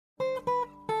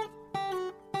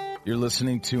You're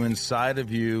listening to Inside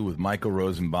of You with Michael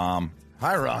Rosenbaum.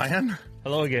 Hi, Ryan.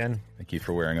 Hello again. Thank you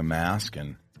for wearing a mask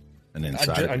and an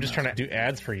inside. I'm just trying to do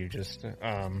ads for you.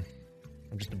 I'm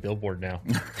just a billboard now.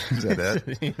 Is that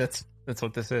it? That's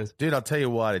what this is, dude. I'll tell you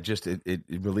what. It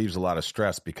relieves a lot of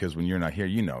stress because when you're not here,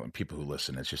 and people who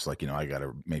listen, it's just like I got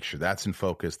to make sure that's in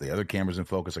focus. The other camera's in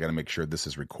focus. I got to make sure this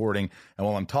is recording. And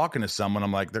while I'm talking to someone,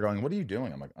 I'm like, they're going, "What are you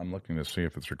doing?" I'm like, "I'm looking to see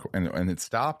if it's recording." And it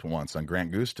stopped once on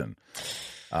Grant Gustin.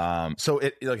 So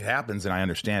it happens, and I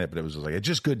understand it, but it was like it's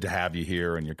just good to have you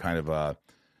here, and you're kind of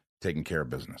taking care of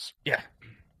business. Yeah,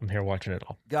 I'm here watching it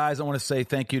all, guys. I want to say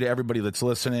thank you to everybody that's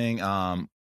listening.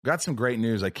 Got some great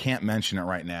news. I can't mention it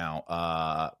right now.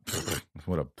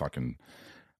 What a fucking.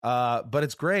 But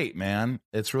it's great, man.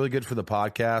 It's really good for the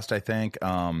podcast, I think.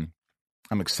 I'm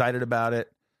excited about it.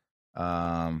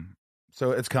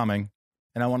 So it's coming.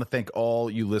 And I want to thank all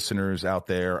you listeners out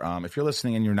there. If you're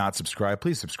listening and you're not subscribed,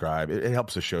 please subscribe. It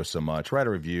helps the show so much. Write a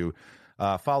review.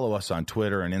 Follow us on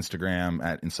Twitter and Instagram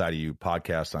at Inside of You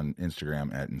Podcast, on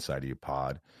Instagram at Inside of You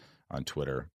Pod, on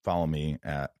Twitter. Follow me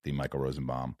at the Michael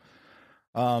Rosenbaum.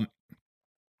 It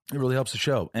really helps the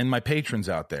show. And my patrons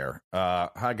out there.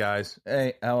 Hi, guys.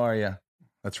 Hey, how are you?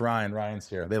 That's Ryan. Ryan's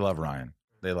here. They love Ryan.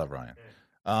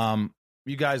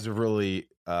 You guys have really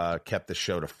kept the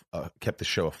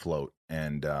show afloat.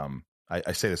 And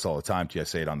I say this all the time to you. I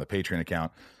say it on the Patreon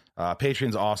account.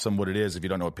 Patreon's awesome. What it is, if you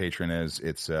don't know what Patreon is,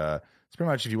 it's pretty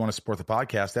much if you want to support the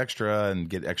podcast extra and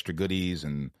get extra goodies,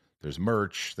 and there's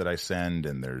merch that I send,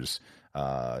 and there's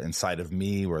Inside of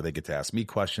Me where they get to ask me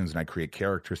questions, and I create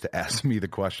characters to ask me the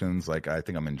questions. Like I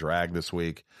think I'm in drag this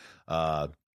week.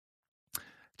 And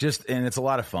it's a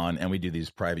lot of fun. And we do these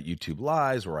private YouTube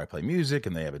lives where I play music,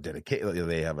 and they have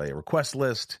they have a request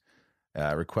list,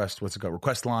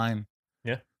 request line.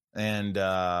 Yeah. And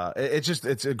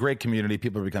it's a great community.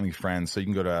 People are becoming friends. So you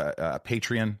can go to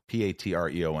Patreon,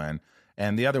 Patreon.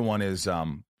 And the other one is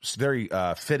very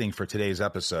fitting for today's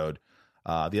episode.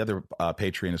 The other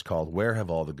Patreon is called Where Have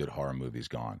All the Good Horror Movies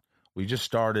Gone? We just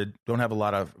started. Don't have a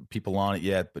lot of people on it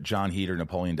yet, but John Heater,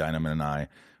 Napoleon Dynamite, and I,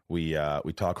 we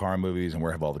talk horror movies and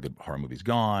where have all the good horror movies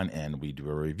gone, and we do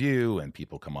a review, and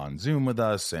people come on Zoom with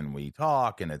us, and we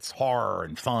talk, and it's horror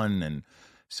and fun, and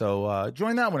so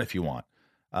join that one if you want.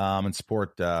 And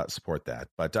support that.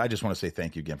 But I just want to say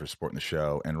thank you again for supporting the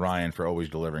show, and Ryan for always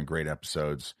delivering great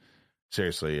episodes.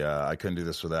 Seriously, I couldn't do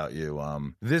this without you.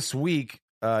 This week,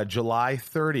 July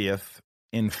 30th,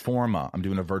 in Forma, I'm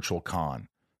doing a virtual con.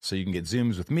 So you can get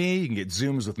Zooms with me. You can get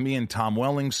Zooms with me and Tom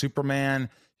Welling, Superman.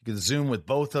 You can Zoom with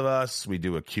both of us. We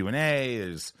do a Q&A.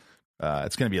 It's going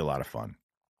to be a lot of fun.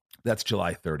 That's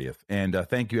July 30th. And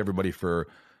thank you, everybody, for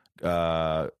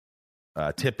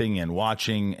tipping and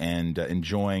watching and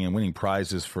enjoying and winning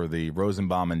prizes for the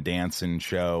Rosenbaum and Danson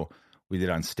show we did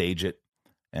on Stage It,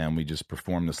 and we just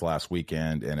performed this last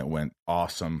weekend, and it went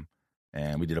awesome,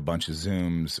 and we did a bunch of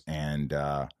Zooms, and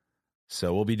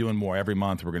so we'll be doing more every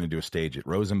month. We're going to do a Stage It,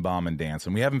 Rosenbaum and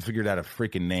Danson. We haven't figured out a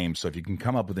freaking name, so if you can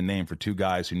come up with a name for two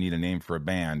guys who need a name for a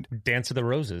band. Dance of the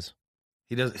Roses.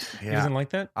 He does. Yeah. He doesn't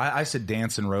like that? I said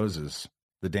Dancing Roses.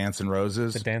 The Dancing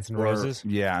Roses. The Dancing Roses?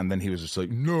 Yeah, and then he was just like,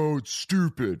 no, it's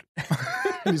stupid.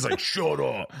 He's like, shut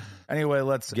up. Anyway,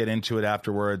 let's get into it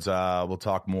afterwards. We'll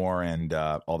talk more and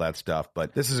all that stuff.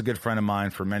 But this is a good friend of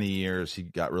mine for many years. He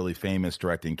got really famous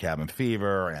directing Cabin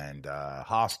Fever and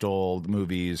Hostel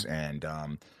movies and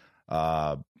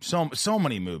so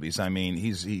many movies. I mean,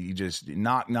 he just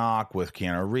Knock Knock with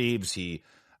Keanu Reeves. He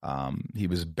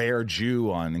was Bear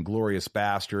Jew on Inglourious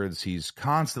Bastards. He's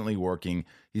constantly working.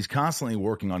 He's constantly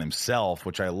working on himself,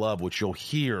 which I love, which you'll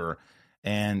hear,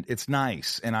 and it's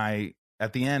nice. And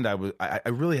at the end, I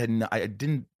really I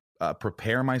didn't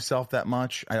prepare myself that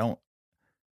much. Not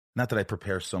that I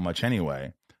prepare so much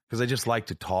anyway, because I just like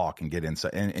to talk and get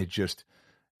inside. And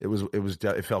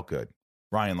it felt good.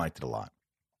 Ryan liked it a lot.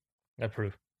 I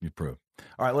approve. You approve.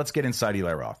 All right, let's get inside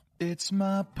Eli Roth. It's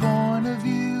my point of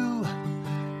view.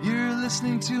 You're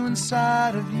listening to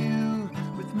Inside of You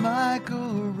with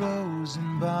Michael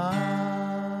Rosenbaum.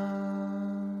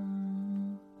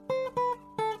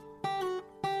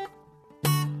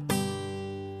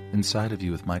 Inside of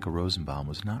You with Michael Rosenbaum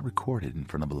was not recorded in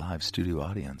front of a live studio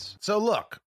audience. So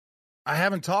look, I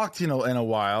haven't talked to you in a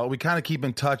while. We kind of keep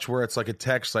in touch where it's like a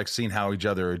text, like seeing how each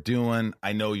other are doing.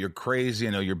 I know you're crazy. I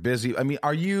know you're busy. I mean,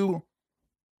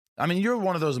 you're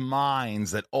one of those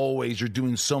minds that always you're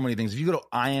doing so many things. If you go to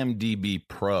IMDb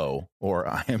Pro or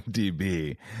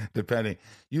IMDb, depending,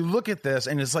 you look at this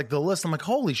and it's like the list. I'm like,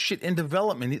 holy shit, in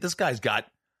development, this guy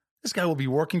will be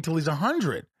working till he's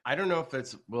 100. I don't know if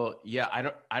it's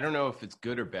I don't know if it's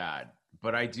good or bad,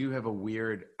 but I do have a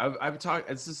weird, I've talked,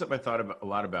 this is something I thought about a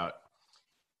lot about,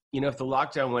 if the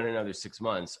lockdown went another 6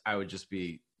 months, I would just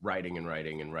be writing and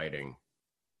writing and writing.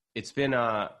 It's been,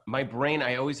 my brain,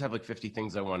 I always have like 50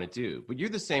 things I want to do, but you're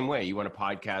the same way. You want to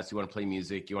podcast, you want to play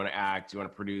music, you want to act, you want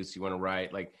to produce, you want to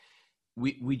write. Like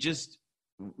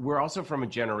we're also from a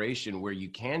generation where you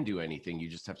can do anything. You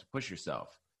just have to push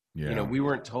yourself. Yeah. We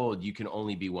weren't told you can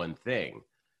only be one thing.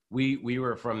 We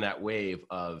were from that wave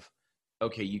of,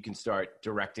 okay, you can start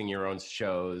directing your own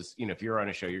shows. If you're on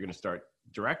a show, you're going to start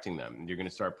directing them. You're going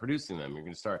to start producing them. You're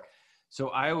going to start. So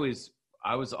I was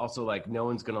also like, no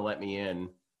one's going to let me in.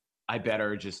 I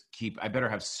better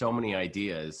have so many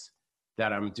ideas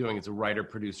that I'm doing as a writer,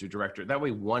 producer, director. That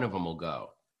way one of them will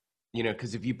go,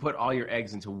 because if you put all your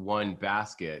eggs into one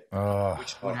basket,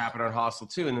 which would happen on Hostel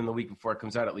 2, and then the week before it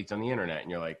comes out, it leaked on the internet, and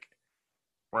you're like,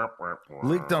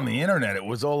 leaked on the internet. It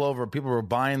was all over. People were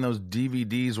buying those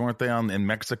DVDs, weren't they, in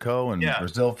Mexico and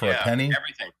Brazil for a penny?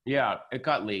 Everything. Yeah, it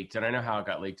got leaked, and I know how it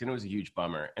got leaked, and it was a huge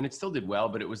bummer. And it still did well,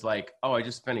 but it was like, oh, I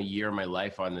just spent a year of my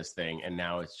life on this thing, and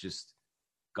now it's just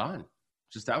gone,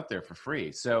 just out there for free.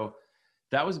 So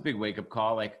that was a big wake-up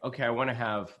call. Like, okay, I want to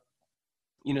have,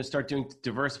 start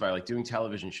diversify, like doing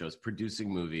television shows, producing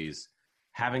movies,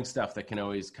 having stuff that can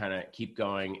always kind of keep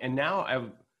going. And now I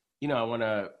want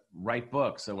to write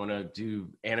books. I want to do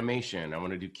animation. I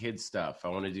want to do kids stuff. I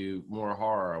want to do more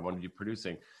horror. I want to do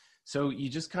producing. So you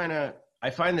just I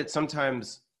find that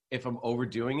sometimes if I'm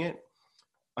overdoing it,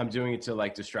 I'm doing it to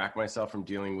like distract myself from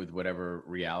dealing with whatever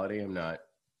reality I'm not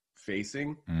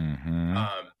facing. Mm-hmm.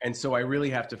 And so I really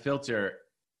have to filter.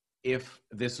 If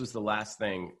this was the last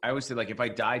thing, I always say, like, if I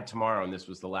died tomorrow and this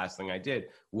was the last thing I did,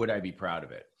 would I be proud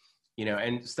of it?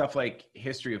 And stuff like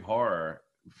History of Horror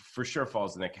for sure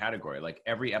falls in that category. Like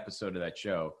every episode of that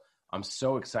show, I'm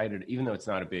so excited, even though it's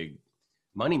not a big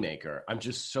moneymaker, I'm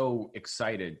just so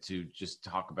excited to just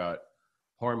talk about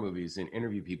horror movies and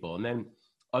interview people. And then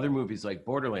other movies like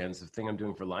Borderlands, the thing I'm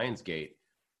doing for Lionsgate,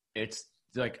 it's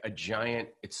like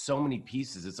it's so many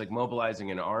pieces. It's like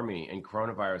mobilizing an army, and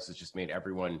coronavirus has just made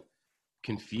everyone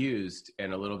confused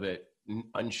and a little bit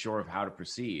unsure of how to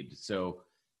proceed. So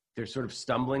they're sort of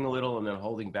stumbling a little and then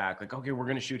holding back, like, okay, we're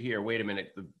going to shoot here. Wait a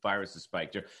minute, the virus has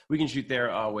spiked. Or we can shoot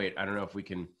there. Oh, wait, I don't know if we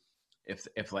can,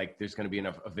 if like there's going to be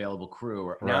enough available crew.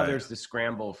 Or now there's the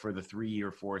scramble for the 3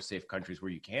 or 4 safe countries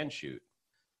where you can shoot,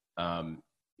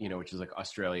 which is like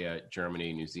Australia,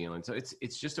 Germany, New Zealand. So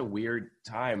it's just a weird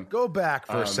time. Go back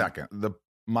for a second.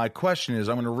 My question is,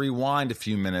 I'm going to rewind a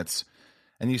few minutes.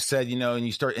 And you said,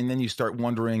 and you start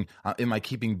wondering, am I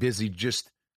keeping busy?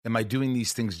 Am I doing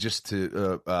these things just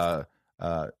to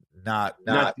not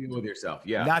deal with yourself?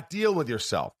 Yeah. Not deal with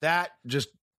yourself. That just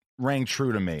rang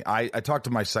true to me. I talked to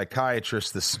my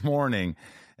psychiatrist this morning,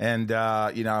 and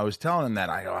I was telling him that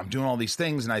I'm doing all these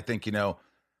things, and I think, and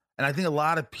I think a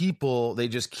lot of people, they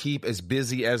just keep as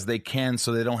busy as they can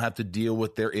so they don't have to deal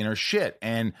with their inner shit.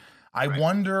 And I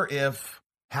wonder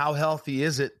how healthy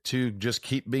is it to just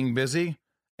keep being busy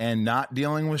and not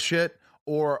dealing with shit,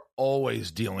 or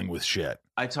always dealing with shit?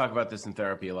 I talk about this in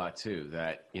therapy a lot too,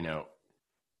 that,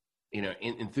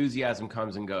 enthusiasm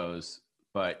comes and goes,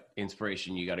 but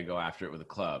inspiration, you got to go after it with a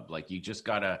club. Like you just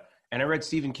gotta, and I read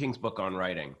Stephen King's book on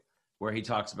writing, where he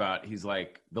talks about, he's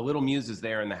like, the little muse is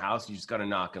there in the house. You just got to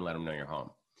knock and let them know you're home.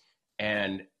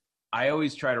 And I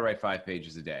always try to write 5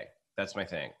 pages a day. That's my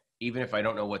thing. Even if I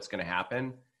don't know what's going to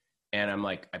happen. And I'm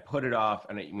like, I put it off.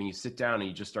 And when you sit down and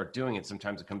you just start doing it,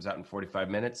 sometimes it comes out in 45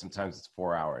 minutes. Sometimes it's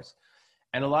 4 hours.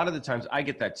 And a lot of the times I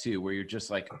get that too, where you're just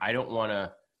like, I don't want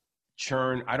to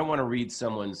read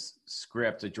someone's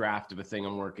script, a draft of a thing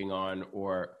I'm working on,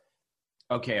 or,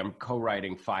 okay, I'm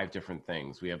co-writing 5 different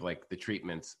things. We have like the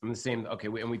treatments. I'm the same. Okay.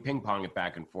 And we ping pong it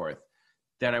back and forth.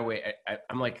 Then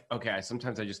I'm like, okay,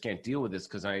 sometimes I just can't deal with this,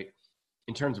 because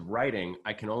in terms of writing,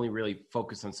 I can only really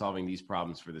focus on solving these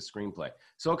problems for the screenplay.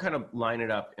 So I'll kind of line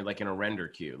it up in a render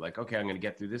queue. Like, okay, I'm going to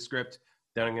get through this script,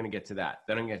 then I'm going to get to that,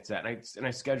 then I'm going to get to that. And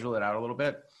I schedule it out a little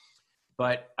bit.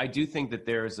 But I do think that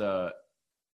there's the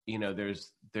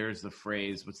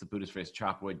phrase, what's the Buddhist phrase?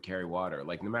 Chop wood, carry water.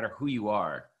 Like, no matter who you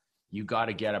are, you got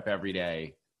to get up every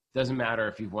day. Doesn't matter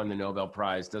if you've won the Nobel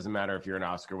Prize. Doesn't matter if you're an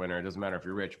Oscar winner. It doesn't matter if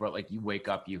you're rich. But like, you wake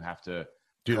up, you have to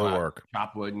do the work,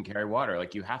 chop wood and carry water.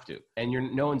 Like, you have to, and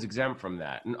no one's exempt from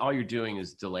that. And all you're doing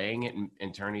is delaying it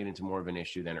and turning it into more of an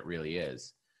issue than it really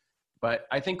is. But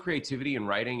I think creativity and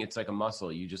writing, it's like a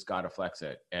muscle. You just got to flex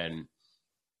it. And,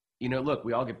 look,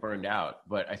 we all get burned out,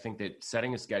 but I think that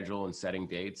setting a schedule and setting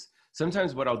dates,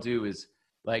 sometimes what I'll do is,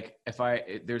 like, if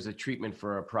there's a treatment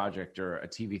for a project or a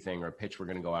TV thing or a pitch we're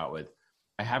going to go out with,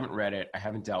 I haven't read it. I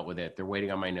haven't dealt with it. They're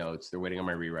waiting on my notes. They're waiting on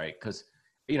my rewrite. Because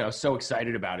so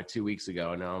excited about it 2 weeks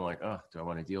ago. And now I'm like, oh, do I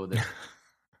want to deal with it?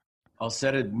 I'll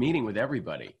set a meeting with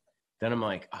everybody. Then I'm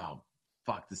like, oh,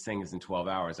 fuck, this thing is in 12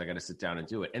 hours. I got to sit down and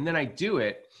do it. And then I do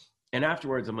it. And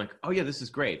afterwards I'm like, oh yeah, this is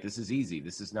great. This is easy.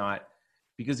 This is not,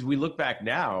 because if we look back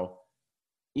now,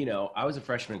 I was a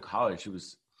freshman in college. It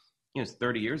was, it's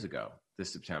 30 years ago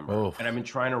this September. Oh. And I've been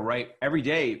trying to write every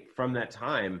day from that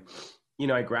time.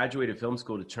 I graduated film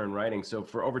school to turn writing. So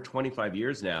for over 25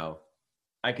 years now,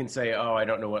 I can say, oh, I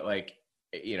don't know what,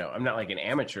 I'm not like an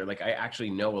amateur. Like I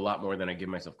actually know a lot more than I give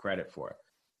myself credit for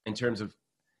in terms of,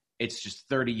 it's just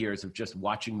 30 years of just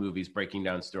watching movies, breaking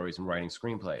down stories and writing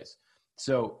screenplays.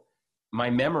 So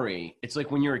my memory, it's like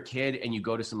when you're a kid and you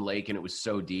go to some lake and it was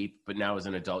so deep, but now as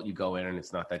an adult, you go in and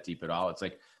it's not that deep at all. It's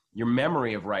like your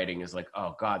memory of writing is like,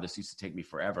 oh God, this used to take me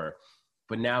forever.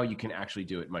 But now you can actually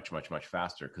do it much, much, much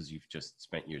faster because you've just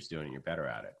spent years doing it and you're better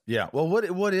at it. Yeah. Well,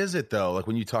 what is it though? Like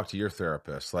when you talk to your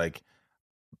therapist, like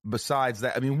besides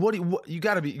that, I mean, what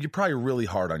you're probably really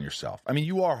hard on yourself. I mean,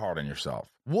 you are hard on yourself.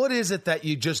 What is it that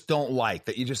you just don't like,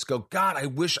 that you just go, God, I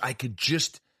wish I could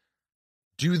just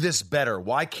do this better.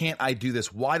 Why can't I do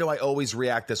this? Why do I always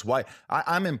react this? Why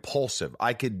I'm impulsive.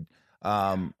 I can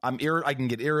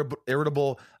get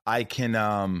irritable. I can,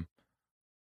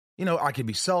 I could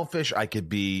be selfish. I could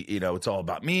be, it's all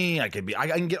about me. I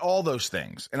can get all those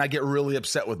things. And I get really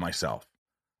upset with myself.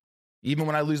 Even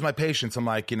when I lose my patience, I'm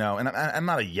like, and I'm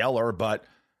not a yeller, but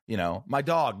my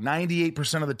dog,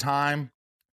 98% of the time,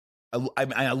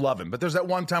 I love him. But there's that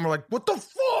one time we're like, what the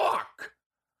fuck?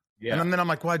 Yeah. And then I'm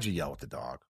like, why'd you yell at the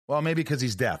dog? Well, maybe because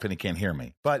he's deaf and he can't hear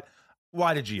me. But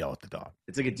why did you yell at the dog?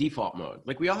 It's like a default mode.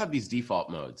 Like we all have these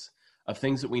default modes of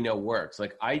things that we know works.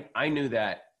 Like I knew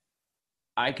that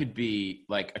I could be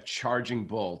like a charging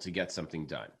bull to get something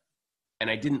done.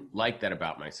 And I didn't like that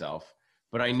about myself.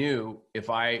 But I knew if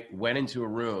I went into a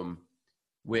room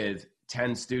with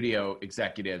 10 studio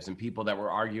executives and people that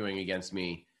were arguing against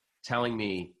me, telling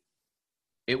me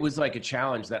it was like a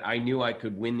challenge that I knew I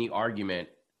could win the argument,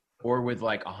 or with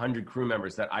like 100 crew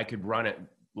members that I could run it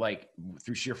like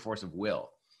through sheer force of will.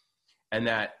 And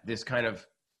that this kind of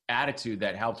attitude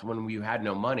that helped when you had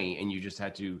no money and you just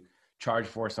had to charge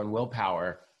force on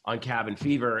willpower, on Cabin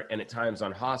Fever, and at times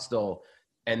on Hostel,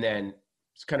 and then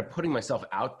just kind of putting myself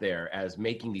out there as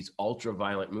making these ultra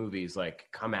violent movies like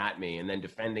Come At Me, and then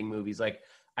defending movies. Like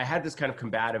I had this kind of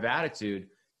combative attitude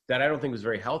that I don't think was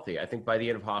very healthy. I think by the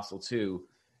end of Hostel 2,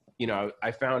 I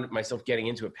found myself getting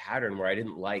into a pattern where I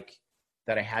didn't like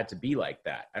that I had to be like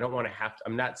that. I don't want to have to,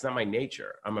 it's not my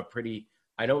nature.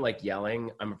 I don't like yelling.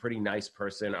 I'm a pretty nice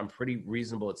person. I'm pretty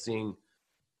reasonable at seeing,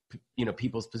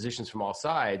 people's positions from all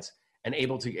sides and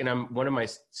able to, and one of my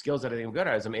skills that I think I'm good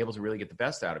at is I'm able to really get the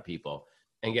best out of people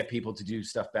and get people to do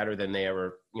stuff better than they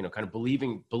ever, kind of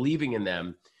believing in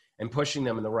them and pushing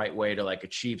them in the right way to like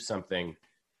achieve something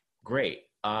great.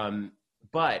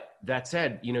 But that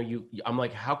said, I'm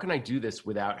like, how can I do this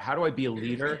how do I be a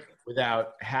leader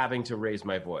without having to raise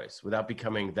my voice, without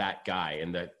becoming that guy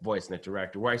and that voice and that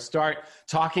director where I start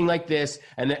talking like this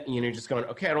and then, just going,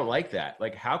 okay, I don't like that.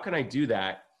 Like, how can I do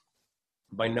that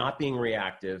by not being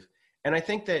reactive? And I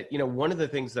think that, one of the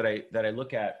things that I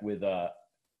look at with,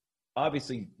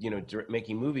 obviously,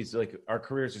 making movies, like our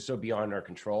careers are so beyond our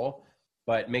control.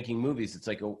 But making movies, it's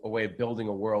like a way of building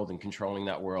a world and controlling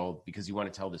that world because you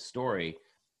want to tell this story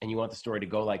and you want the story to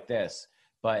go like this.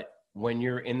 But when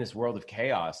you're in this world of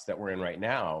chaos that we're in right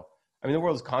now, I mean, the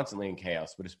world is constantly in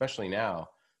chaos, but especially now,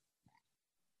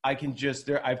 I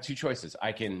have two choices.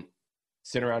 I can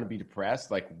sit around and be depressed.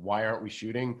 Like, why aren't we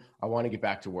shooting? I want to get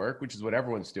back to work, which is what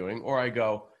everyone's doing. Or I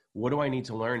go, what do I need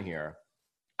to learn here?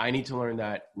 I need to learn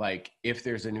that, like, if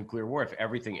there's a nuclear war, if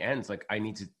everything ends, like, I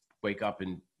need to wake up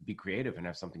and be creative and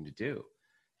have something to do.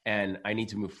 And I need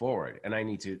to move forward. And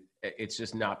it's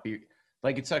just not be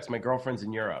like, it sucks. My girlfriend's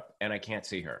in Europe and I can't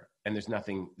see her. And there's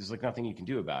nothing you can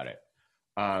do about it.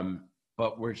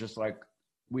 But we're just like,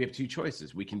 we have two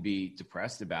choices. We can be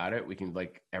depressed about it. We can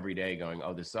like every day going,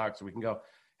 oh, this sucks. Or we can go,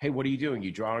 hey, what are you doing? Are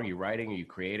you drawing? Are you writing? Are you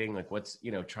creating? Like what's,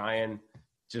 try and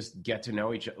just get to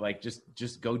know each other. Like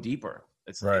just go deeper.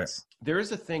 There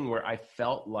is a thing where I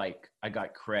felt like I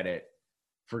got credit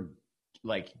for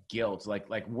like guilt,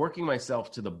 like working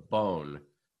myself to the bone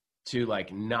to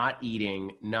like not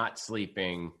eating, not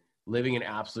sleeping, living in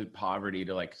absolute poverty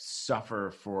to like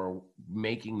suffer for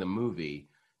making the movie,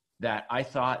 that I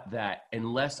thought that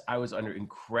unless I was under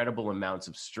incredible amounts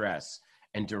of stress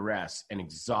and duress and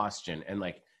exhaustion and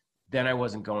like, then I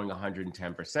wasn't going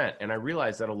 110%. And I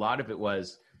realized that a lot of it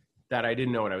was that I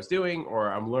didn't know what I was doing,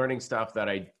 or I'm learning stuff that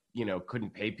I,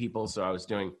 couldn't pay people. So I was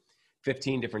doing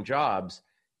 15 different jobs.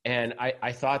 And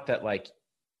I thought that like,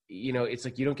 you know, it's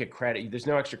like you don't get credit. There's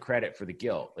no extra credit for the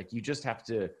guilt. Like you just have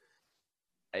to,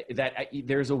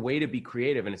 there's a way to be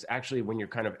creative. And it's actually when you're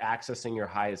kind of accessing your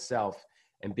highest self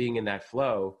and being in that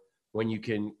flow, when you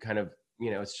can kind of,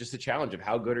 you know, it's just a challenge of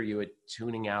how good are you at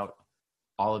tuning out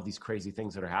all of these crazy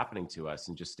things that are happening to us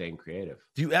and just staying creative.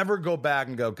 Do you ever go back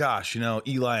and go, gosh, you know,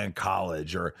 Eli in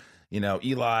college, or, you know,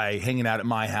 Eli hanging out at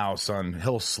my house on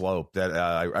Hill Slope that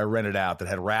I rented out that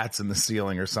had rats in the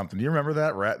ceiling or something? Do you remember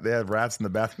that? They had rats in the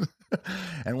bathroom.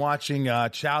 And watching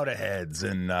Chowder Heads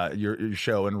and your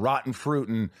show and Rotten Fruit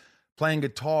and playing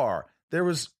guitar. There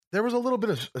was a little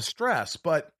bit of stress,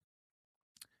 but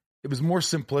it was more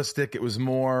simplistic. It was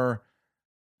more,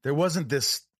 there wasn't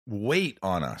this weight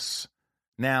on us.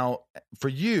 Now, for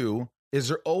you, is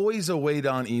there always a weight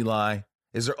on Eli?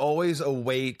 Is there always a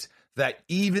weight that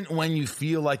even when you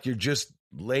feel like you're just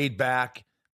laid back,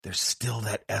 there's still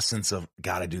that essence of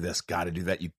gotta do this, gotta do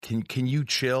that? You can you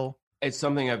chill? It's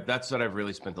something that's what I've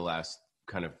really spent the last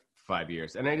kind of 5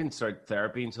 years. And I didn't start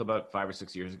therapy until about 5 or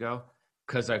 6 years ago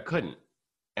because I couldn't.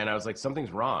 And I was like,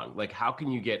 something's wrong. Like, how can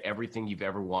you get everything you've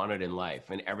ever wanted in life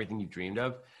and everything you've dreamed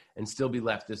of and still be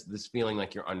left this feeling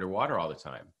like you're underwater all the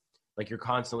time? Like you're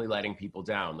constantly letting people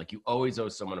down. Like you always owe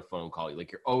someone a phone call.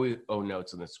 Like you're always owe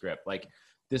notes on the script. Like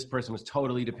this person was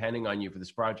totally depending on you for this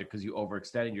project because you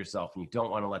overextended yourself and you don't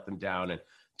want to let them down and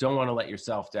don't want to let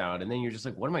yourself down. And then you're just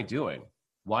like, what am I doing?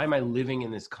 Why am I living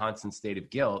in this constant state of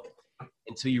guilt?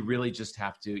 Until you really just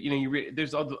have to, you know,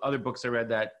 there's other books I read,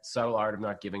 that Subtle Art of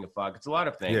Not Giving a Fuck. It's a lot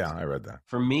of things. Yeah, I read that.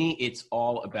 For me, it's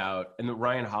all about, and the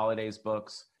Ryan Holiday's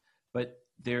books, but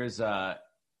there's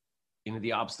you know,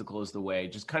 The Obstacle is the Way,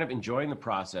 just kind of enjoying the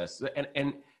process.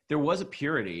 And there was a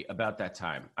purity about that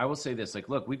time. I will say this, like,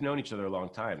 look, we've known each other a long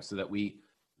time, so that we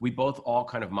both all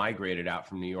kind of migrated out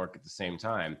from New York at the same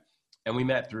time. And we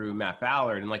met through Matt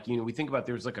Ballard. And like, you know, we think about,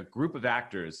 there was like a group of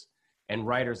actors and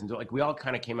writers, and like, we all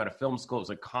kind of came out of film school. It was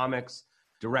like comics,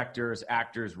 directors,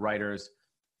 actors, writers.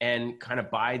 And kind of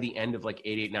by the end of like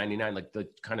 88, 99, like the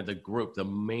kind of the group, the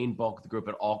main bulk of the group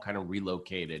had all kind of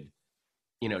relocated.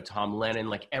 You know, Tom Lennon,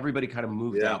 like everybody kind of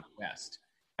moved out west.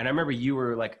 And I remember you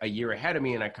were like a year ahead of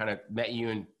me, and I kind of met you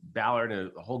and Ballard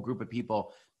and a whole group of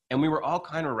people. And we were all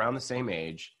kind of around the same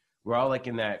age. We're all like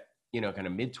in that, you know, kind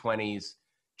of mid-20s,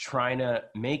 trying to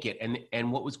make it.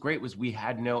 And what was great was we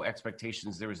had no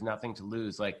expectations. There was nothing to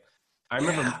lose. Like I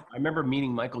remember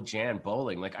meeting Michael Jan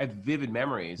bowling. Like I have vivid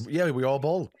memories. Yeah, we all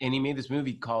bowled. And he made this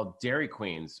movie called Dairy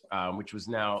Queens, which was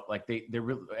now like they're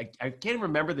really, I can't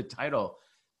remember the title,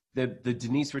 the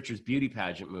Denise Richards beauty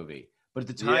pageant movie, but at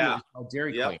the time it was called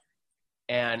Dairy Queen.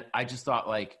 And I just thought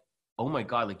like, oh my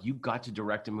God, like you got to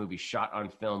direct a movie shot on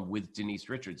film with Denise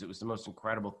Richards. It was the most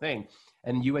incredible thing.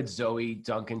 And you had Zoe,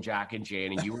 Duncan, Jack, and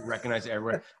Jane, and you were recognized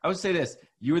everywhere. I would say this,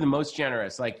 you were the most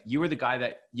generous. Like you were the guy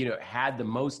that, you know, had the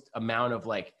most amount of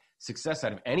like success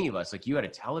out of any of us. Like you had a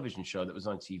television show that was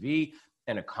on TV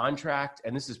and a contract.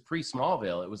 And this is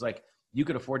pre-Smallville. It was like, you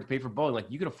could afford to pay for bowling. Like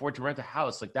you could afford to rent a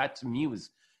house. Like that to me was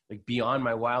like beyond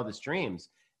my wildest dreams.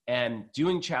 And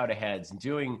doing Chowder Heads and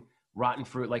doing Rotten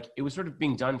Fruit, like it was sort of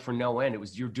being done for no end. It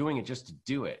was, you're doing it just to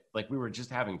do it. Like we were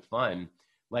just having fun.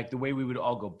 Like the way we would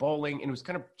all go bowling, and it was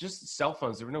kind of just cell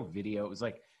phones. There were no video. It was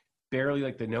like barely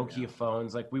like the Nokia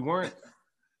phones. Like we weren't,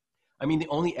 I mean, the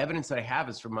only evidence that I have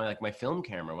is from my film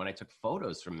camera when I took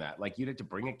photos from that. Like you'd have to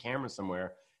bring a camera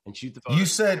somewhere and shoot the photos.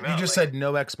 You said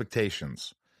no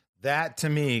expectations. That to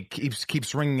me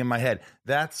keeps ringing in my head.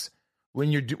 That's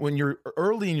when you're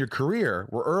early in your career.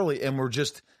 We're early and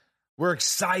we're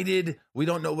excited. We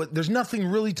don't know there's nothing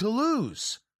really to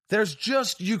lose. There's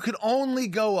just, you could only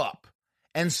go up.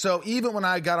 And so even when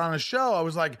I got on a show, I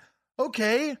was like,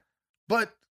 okay,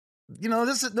 but you know,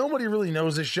 nobody really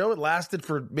knows this show. It lasted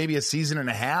for maybe a season and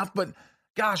a half, but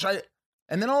gosh,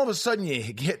 and then all of a sudden you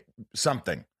hit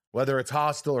something, whether it's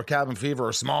Hostel or Cabin Fever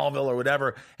or Smallville or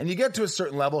whatever, and you get to a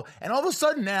certain level, and all of a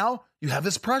sudden now you have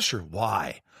this pressure.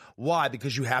 Why?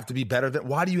 Because you have to be better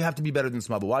why do you have to be better than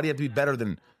Smallville? Why do you have to be better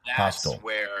than Hostel? That's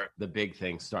where the big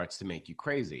thing starts to make you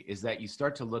crazy, is that you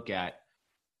start to look at,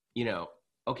 you know,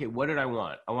 okay, what did I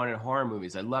want? I wanted horror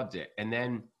movies. I loved it. And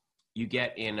then you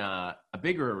get in a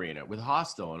bigger arena with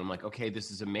Hostel, and I'm like, okay, this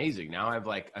is amazing. Now I have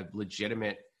like a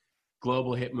legitimate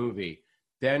global hit movie.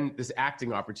 Then this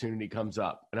acting opportunity comes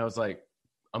up, and I was like,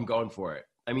 I'm going for it.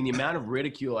 I mean, the amount of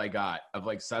ridicule I got of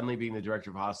like suddenly being the director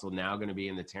of Hostel, now going to be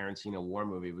in the Tarantino war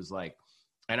movie, was like,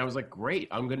 and I was like, great,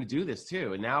 I'm going to do this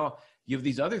too. And now you have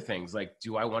these other things like,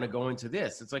 do I want to go into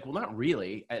this? It's like, well, not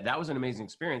really. That was an amazing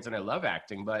experience, and I love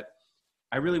acting, but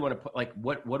I really want to put like,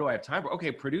 what do I have time for?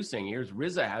 Okay, producing. Here's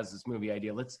RZA has this movie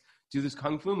idea. Let's do this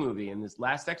Kung Fu movie and this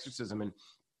Last Exorcism. And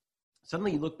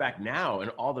suddenly you look back now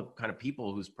and all the kind of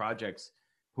people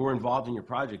who are involved in your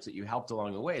projects that you helped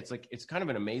along the way. It's like, it's kind of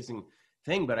an amazing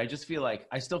thing, but I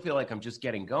still feel like I'm just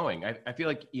getting going. I feel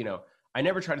like, I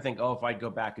never try to think, oh, if I'd go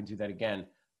back and do that again.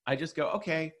 I just go,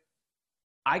 okay,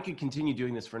 I could continue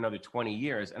doing this for another 20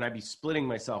 years and I'd be splitting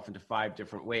myself into 5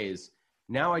 different ways.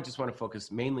 Now I just want to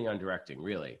focus mainly on directing,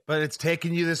 really. But it's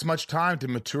taken you this much time to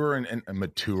mature and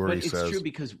mature. But it's true,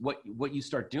 because what you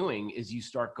start doing is you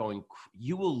start going,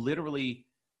 you will literally,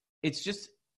 it's just,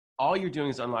 all you're doing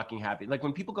is unlocking happy. Like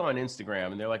when people go on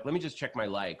Instagram and they're like, let me just check my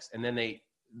likes. And then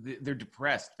they're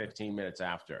depressed 15 minutes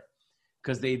after,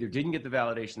 because they either didn't get the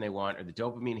validation they want, or the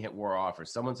dopamine hit wore off, or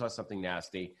someone saw something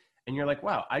nasty. And you're like,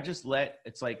 wow,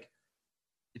 it's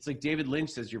like David Lynch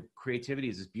says, your creativity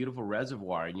is this beautiful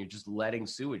reservoir and you're just letting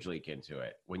sewage leak into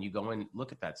it when you go and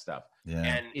look at that stuff. Yeah.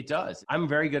 And it does. I'm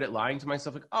very good at lying to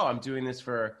myself. Like, oh, I'm doing this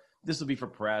will be for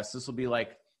press. This will be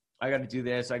like, I got to do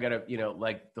this. I got to,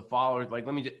 like the followers, like,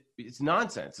 it's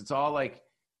nonsense. It's all like,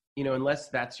 unless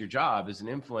that's your job as an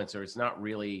influencer, it's not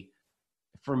really,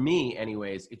 for me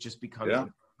anyways, it just becomes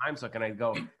a time suck. And I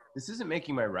go, this isn't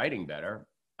making my writing better.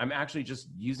 I'm actually just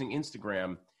using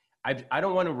Instagram. I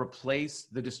don't want to replace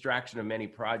the distraction of many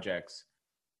projects.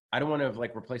 I don't want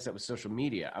to replace that with social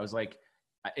media. I was like,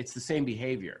 it's the same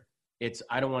behavior.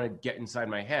 I don't want to get inside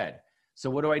my head. So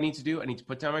what do I need to do? I need to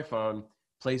put down my phone,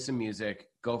 play some music,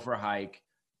 go for a hike,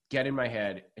 get in my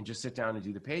head, and just sit down and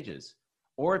do the pages.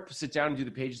 Or sit down and do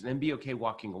the pages and then be okay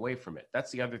walking away from it.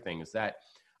 That's the other thing, is that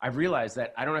I've realized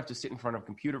that I don't have to sit in front of a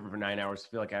computer for 9 hours to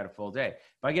feel like I had a full day.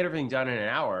 If I get everything done in an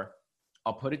hour,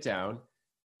 I'll put it down,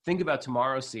 think about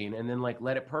tomorrow's scene, and then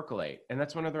let it percolate. And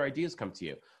that's when other ideas come to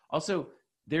you. Also,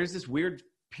 there's this weird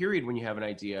period when you have an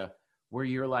idea where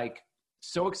you're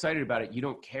so excited about it, you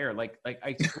don't care. Like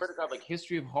I swear to God,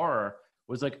 History of Horror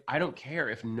was I don't care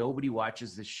if nobody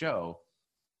watches this show.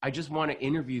 I just want to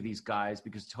interview these guys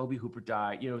because Tobe Hooper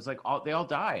died. It was they all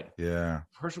died. Yeah.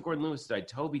 Herschel Gordon Lewis died.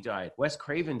 Toby died. Wes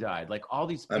Craven died. All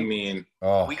these people. I mean,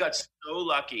 we got so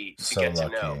lucky to get to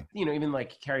know. Even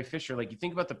Carrie Fisher, you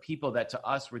think about the people that to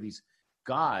us were these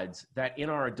gods that in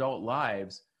our adult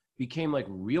lives became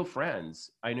real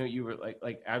friends. I know you were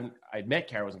I met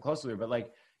Carrie, wasn't close to her, but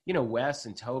Wes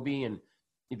and Toby and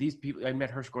these people. I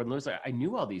met Herschel Gordon Lewis. I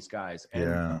knew all these guys, and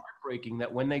it's heartbreaking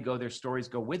that when they go, their stories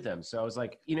go with them. So I was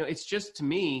it's just, to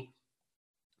me,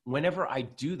 whenever I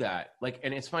do that,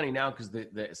 and it's funny now because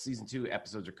the season 2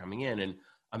 episodes are coming in, and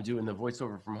I'm doing the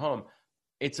voiceover from home.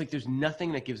 It's there's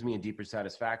nothing that gives me a deeper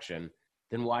satisfaction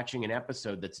than watching an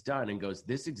episode that's done and goes,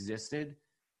 this existed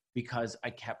because I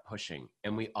kept pushing,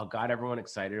 and we all got everyone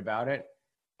excited about it,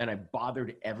 and I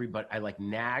bothered everybody. I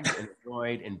nagged and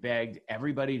annoyed and begged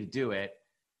everybody to do it.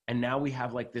 And now we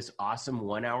have this awesome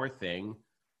 1 hour thing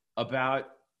about,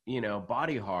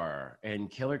 body horror and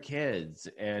killer kids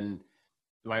and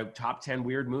my top 10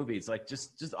 weird movies,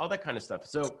 just all that kind of stuff.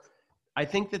 So I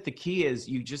think that the key is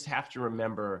you just have to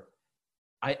remember,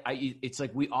 it's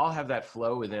we all have that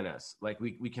flow within us.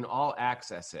 We can all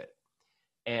access it.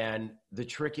 And the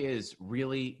trick is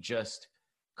really just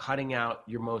cutting out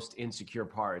your most insecure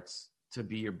parts to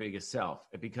be your biggest self,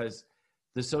 because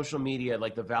the social media,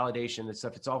 the validation and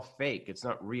stuff, it's all fake. It's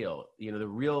not real.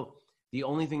 The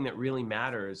only thing that really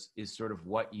matters is sort of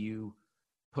what you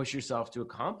push yourself to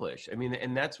accomplish. I mean,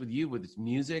 and that's with you, with this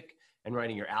music and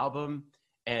writing your album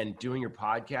and doing your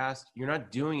podcast. You're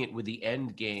not doing it with the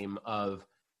end game of,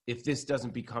 if this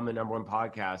doesn't become a #1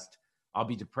 podcast, I'll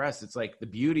be depressed. It's the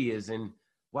beauty is in,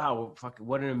 wow, fuck,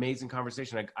 what an amazing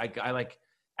conversation. I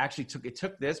actually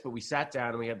took this, but we sat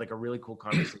down and we had a really cool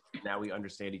conversation. Now we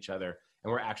understand each other.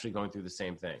 And we're actually going through the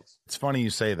same things. It's funny you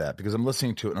say that, because I'm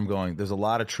listening to it and I'm going, there's a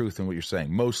lot of truth in what you're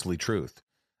saying, mostly truth.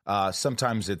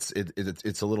 Sometimes it's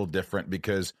a little different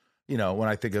because, when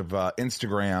I think of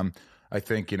Instagram, I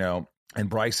think, and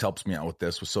Bryce helps me out with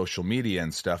this with social media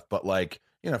and stuff. But if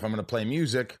I'm going to play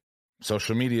music,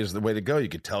 social media is the way to go. You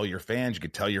could tell your fans, you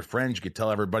could tell your friends, you could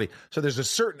tell everybody. So there's a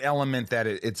certain element that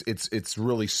it's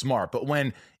really smart. But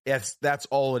when that's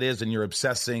all it is, and you're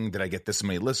obsessing, did I get this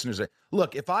many listeners?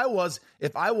 Look, if I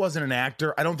wasn't an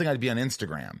actor, I don't think I'd be on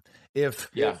Instagram. If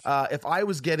I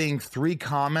was getting 3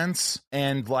 comments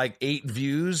and 8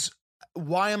 views,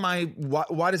 why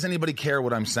does anybody care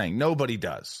what I'm saying? Nobody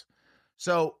does.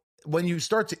 So when you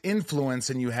start to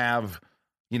influence and you have,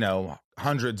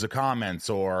 hundreds of comments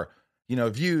or,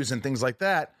 views and things like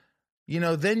that,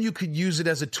 then you could use it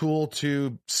as a tool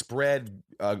to spread,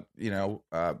 I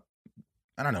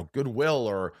don't know, goodwill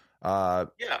or, I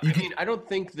don't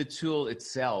think the tool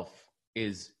itself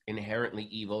is inherently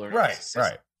evil or right.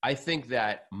 narcissistic. I think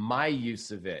that my use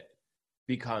of it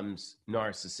becomes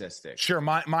narcissistic. Sure,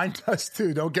 mine does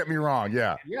too. Don't get me wrong.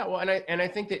 Yeah. Yeah, well, and I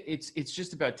think that it's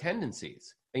just about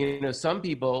tendencies. You know, some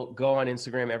people go on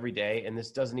Instagram every day, and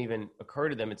this doesn't even occur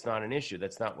to them. It's not an issue.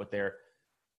 That's not what they're.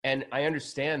 And I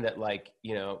understand that, like,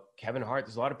 you know, Kevin Hart.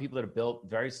 There's a lot of people that have built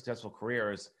very successful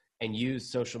careers and use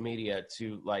social media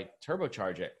to like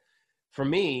turbocharge it. For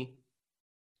me,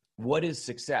 what is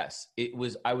success?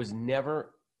 I was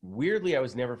never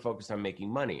focused on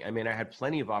making money. I mean, I had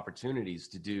plenty of opportunities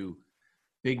to do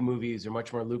big movies or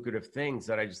much more lucrative things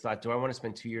that I just thought, do I want to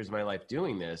spend 2 years of my life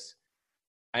doing this?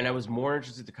 And I was more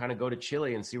interested to kind of go to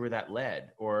Chile and see where that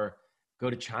led, or go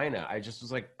to China. I just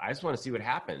was like, I just want to see what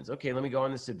happens. Okay, let me go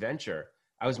on this adventure.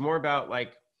 I was more about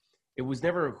like, it was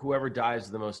never whoever dies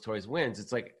with the most toys wins.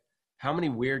 It's like, how many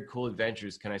weird, cool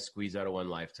adventures can I squeeze out of one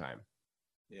lifetime?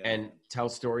 Yeah. And tell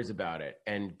stories about it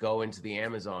and go into the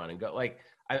Amazon and go like,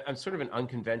 I'm sort of an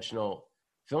unconventional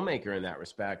filmmaker in that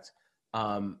respect.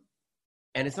 And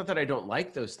it's not that I don't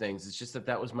like those things. It's just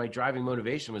that was my driving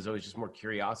motivation, was always just more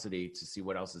curiosity to see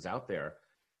what else is out there.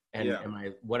 And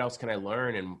what else can I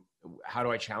learn? And how do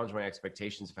I challenge my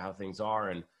expectations of how things are?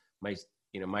 And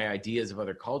my ideas of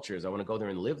other cultures. I want to go there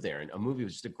and live there. And a movie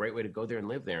was just a great way to go there and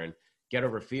live there and get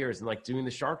over fears. And like doing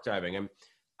the shark diving,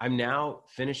 I'm now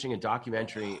finishing a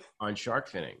documentary on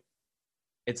shark finning.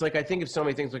 It's like, I think of so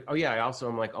many things like, oh yeah,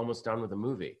 I'm like almost done with a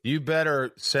movie. You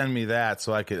better send me that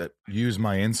so I could use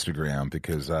my Instagram,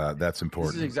 because that's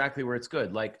important. This is exactly where it's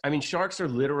good. Like, I mean, sharks are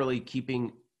literally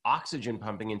keeping oxygen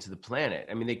pumping into the planet.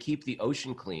 I mean, they keep the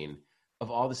ocean clean of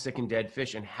all the sick and dead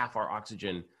fish, and half our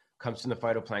oxygen comes from the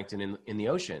phytoplankton in the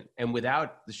ocean. And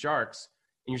without the sharks,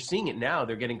 and you're seeing it now,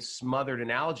 they're getting smothered in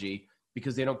algae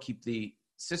because they don't keep the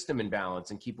system in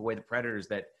balance and keep away the predators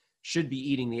that should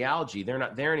be eating the algae. They're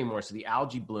not there anymore. So the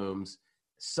algae blooms,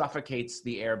 suffocates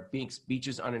the air, makes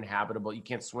beaches uninhabitable. You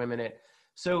can't swim in it.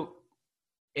 So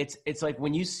it's like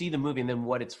when you see the movie and then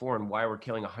what it's for and why we're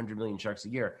killing 100 million sharks a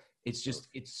year, it's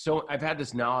so, I've had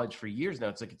this knowledge for years now.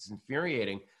 It's like, it's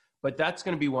infuriating, but that's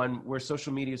going to be one where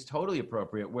social media is totally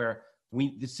appropriate, where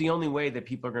it's the only way that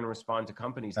people are going to respond to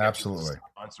companies absolutely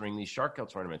sponsoring these shark kill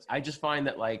tournaments. I just find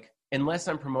that, like, unless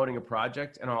I'm promoting a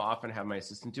project, and I'll often have my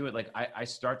assistant do it, like I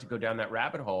start to go down that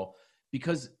rabbit hole,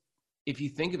 because if you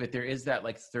think of it, there is that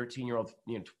like 13-year-old,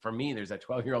 you know, for me, there's that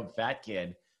 12-year-old fat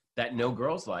kid that no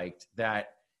girls liked,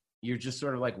 that you're just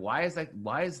sort of like, why is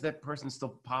that person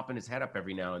still popping his head up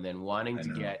every now and then wanting to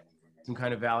get some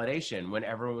kind of validation when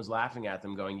everyone was laughing at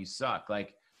them going, you suck.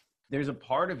 Like, there's a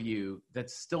part of you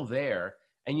that's still there,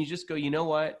 and you just go, you know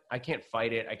what? I can't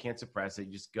fight it. I can't suppress it.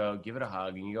 You just go, give it a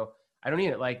hug, and you go, I don't need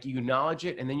it. Like, you acknowledge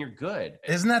it, and then you're good.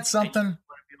 Isn't that something?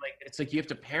 It's like you have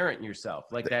to parent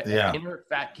yourself, like that inner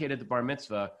fat kid at the bar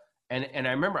mitzvah. And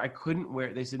I remember I couldn't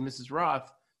wear. They said, Mrs.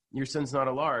 Roth, your son's not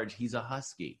a large; he's a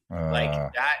husky. Like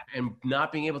that, and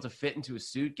not being able to fit into a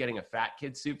suit, getting a fat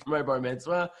kid suit for my bar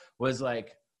mitzvah was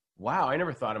like, wow. I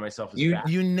never thought of myself as fat.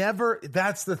 You never.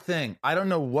 That's the thing. I don't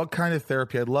know what kind of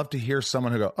therapy. I'd love to hear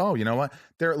someone who go, oh, you know what?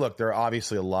 There are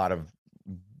obviously a lot of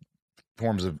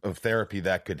forms of therapy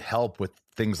that could help with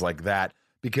things like that,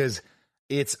 because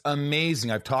it's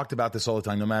amazing. I've talked about this all the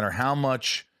time. No matter how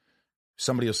much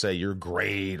somebody will say you're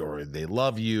great, or they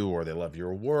love you, or they love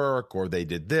your work, or they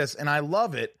did this, and I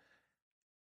love it,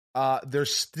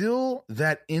 there's still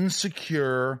that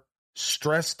insecure,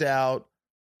 stressed out,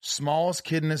 smallest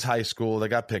kid in his high school that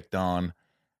got picked on,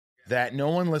 that no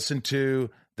one listened to,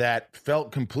 that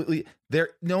felt completely there.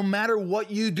 No matter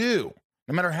what you do,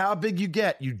 no matter how big you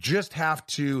get, you just have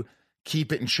to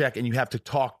keep it in check, and you have to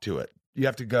talk to it. You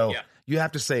have to go, you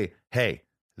have to say, hey,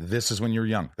 this is when you're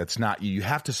young. That's not you. You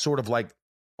have to sort of like,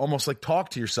 almost like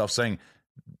talk to yourself saying,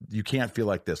 you can't feel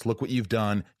like this. Look what you've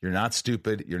done. You're not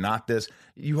stupid. You're not this.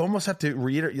 You almost have to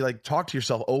reiterate, you like talk to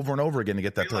yourself over and over again to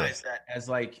get that through.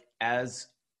 That as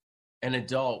an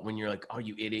adult, when you're like, oh,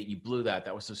 you idiot, you blew that.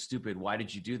 That was so stupid. Why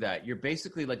did you do that? You're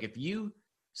basically like, if you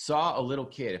saw a little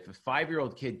kid, if a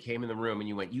 5-year-old kid came in the room and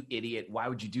you went, you idiot, why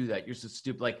would you do that? You're so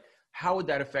stupid. Like, how would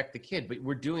that affect the kid? But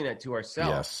we're doing that to ourselves.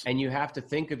 Yes. And you have to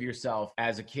think of yourself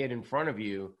as a kid in front of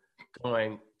you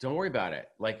going, don't worry about it.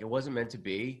 Like, it wasn't meant to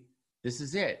be. This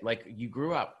is it. Like, you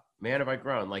grew up. Man, have I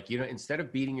grown. Like, you know, instead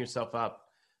of beating yourself up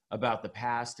about the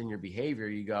past and your behavior,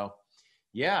 you go,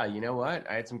 yeah, you know what?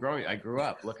 I had some growing. I grew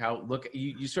up.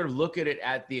 You sort of look at it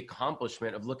at the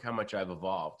accomplishment of look how much I've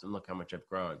evolved and look how much I've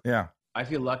grown. Yeah. I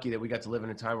feel lucky that we got to live in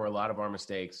a time where a lot of our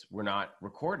mistakes were not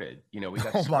recorded. You know, we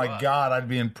got oh my God, I'd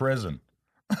be in prison.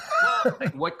 Well,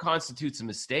 like, what constitutes a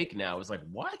mistake now is like,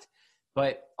 what?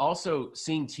 But also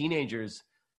seeing teenagers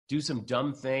do some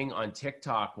dumb thing on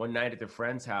TikTok one night at their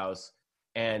friend's house,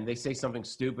 and they say something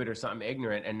stupid or something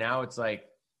ignorant, and now it's like,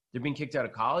 they're being kicked out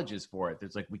of colleges for it.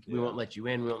 There's like, we won't let you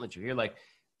in. We won't let you here. Like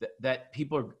that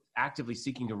people are actively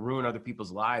seeking to ruin other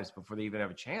people's lives before they even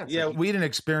have a chance. Yeah. Like, We didn't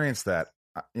experience that,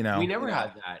 you know. we never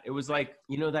had that. It was like,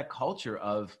 you know, that culture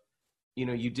of, you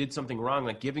know, you did something wrong,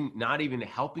 like not even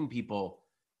helping people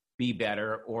be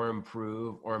better or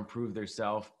improve their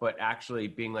self, but actually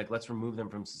being like, let's remove them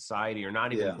from society, or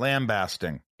not even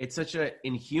lambasting. It's such an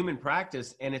inhuman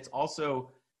practice. And it's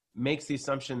also makes the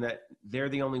assumption that they're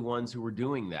the only ones who were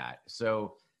doing that.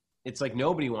 So it's like,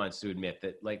 nobody wants to admit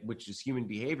that, like, which is human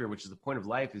behavior, which is the point of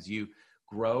life, is you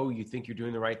grow, you think you're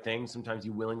doing the right thing. Sometimes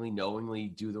you willingly, knowingly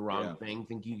do the wrong thing,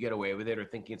 thinking you get away with it, or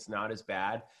thinking it's not as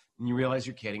bad. And you realize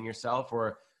you're kidding yourself,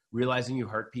 or realizing you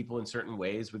hurt people in certain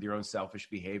ways with your own selfish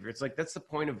behavior. It's like, that's the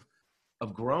point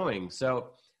of growing. So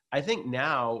I think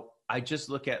now I just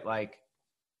look at like,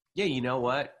 yeah, you know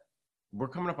what? We're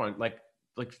coming up on like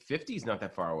 50 is not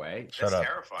that far away. Shut That's up.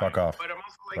 terrifying. Fuck off. But I'm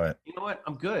also like, you know what?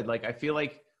 I'm good. Like, I feel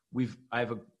like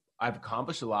I've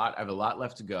accomplished a lot. I have a lot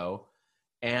left to go.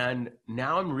 And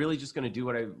now I'm really just going to do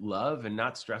what I love and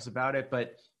not stress about it.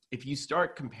 But if you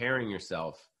start comparing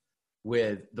yourself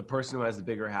with the person who has the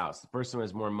bigger house, the person who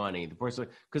has more money, the person,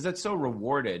 because that's so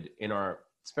rewarded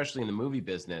especially in the movie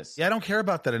business. Yeah, I don't care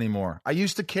about that anymore. I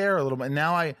used to care a little bit.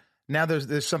 Now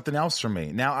there's something else for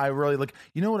me. Now I really look,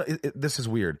 you know what? This is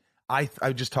weird. I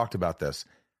just talked about this.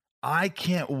 I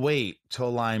can't wait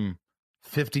till I'm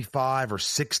 55 or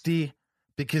 60,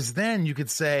 because then you could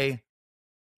say,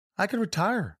 I could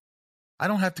retire. I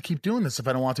don't have to keep doing this if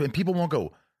I don't want to. And people won't go,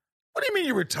 what do you mean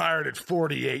you retired at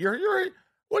 48? You're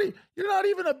not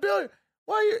even a billion.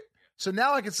 Why are you? So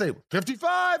now I can say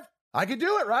 55, I could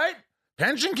do it, right?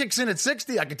 Pension kicks in at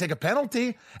 60. I could take a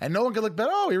penalty and no one could look back.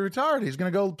 Oh, he retired. He's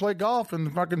going to go play golf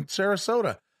in fucking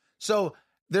Sarasota. So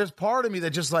there's part of me that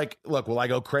just like, look, will I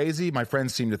go crazy? My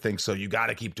friends seem to think so. You got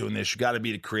to keep doing this. You got to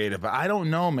be creative. I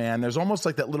don't know, man. There's almost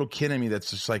like that little kid in me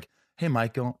that's just like, hey,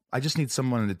 Michael, I just need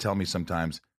someone to tell me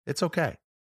sometimes it's okay.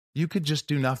 You could just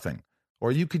do nothing,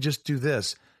 or you could just do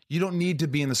this. You don't need to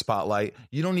be in the spotlight.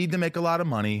 You don't need to make a lot of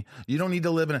money. You don't need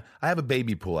to live I have a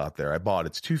baby pool out there. I bought it.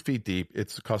 It's 2 feet deep.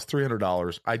 It cost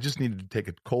 $300. I just needed to take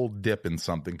a cold dip in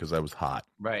something because I was hot.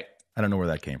 Right. I don't know where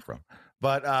that came from.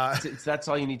 But that's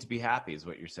all you need to be happy, is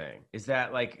what you're saying. Is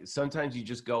that like, sometimes you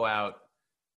just go out.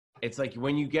 It's like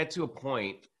when you get to a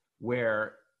point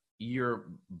where you're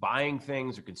buying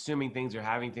things or consuming things or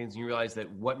having things, and you realize that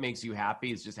what makes you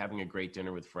happy is just having a great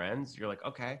dinner with friends. You're like,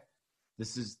 okay,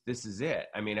 this is it.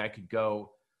 I mean, I could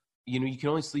go, you know, you can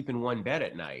only sleep in one bed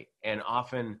at night. And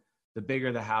often the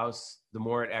bigger the house, the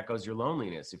more it echoes your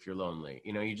loneliness. If you're lonely,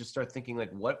 you know, you just start thinking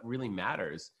like, what really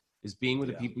matters is being with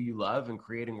the people you love and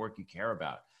creating work you care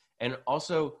about. And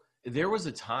also, there was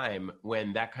a time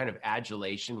when that kind of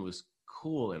adulation was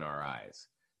cool in our eyes,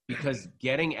 because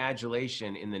getting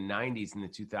adulation in the 90s and the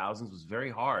 2000s was very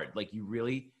hard. Like,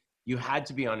 you had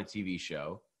to be on a TV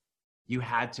show. You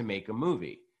had to make a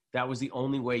movie. That was the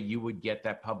only way you would get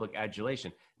that public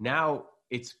adulation. Now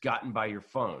it's gotten by your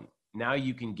phone. Now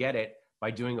you can get it by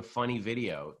doing a funny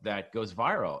video that goes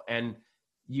viral, and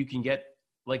you can get,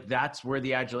 like, that's where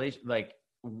the adulation, like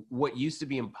what used to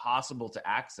be impossible to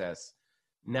access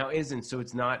now isn't. So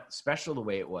it's not special the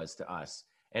way it was to us.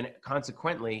 And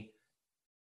consequently,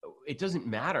 it doesn't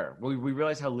matter. We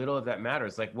realize how little of that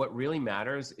matters. Like, what really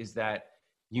matters is that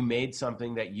you made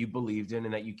something that you believed in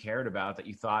and that you cared about, that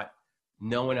you thought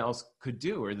no one else could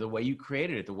do, or the way you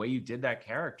created it, the way you did that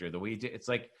character, the way you did, it's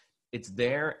like, it's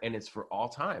there and it's for all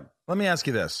time. Let me ask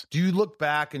you this. Do you look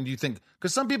back and do you think,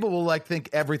 because some people will like think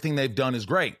everything they've done is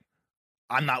great.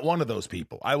 I'm not one of those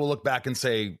people. I will look back and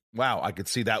say, wow, I could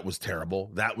see that was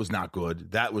terrible. That was not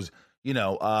good. That was, you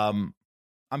know,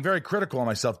 I'm very critical of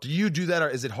myself. Do you do that? Or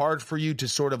is it hard for you to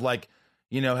sort of like,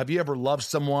 you know, have you ever loved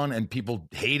someone and people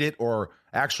hate it, or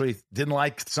actually didn't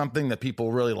like something that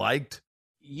people really liked?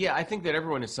 Yeah, I think that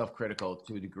everyone is self-critical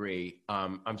to a degree.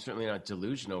 I'm certainly not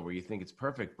delusional where you think it's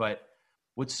perfect. But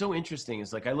what's so interesting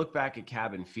is, like, I look back at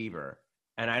Cabin Fever,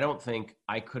 and I don't think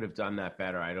I could have done that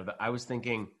better. I was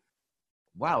thinking,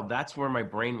 wow, that's where my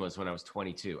brain was when I was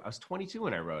 22. I was 22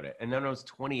 when I wrote it. And then I was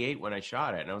 28 when I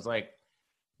shot it. And I was like,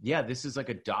 yeah, this is like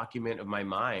a document of my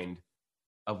mind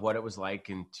of what it was like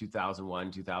in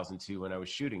 2001, 2002 when I was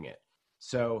shooting it.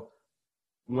 So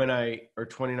or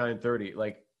 29, 30,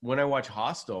 like, when I watch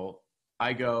Hostel,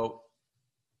 I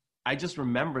just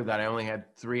remember that I only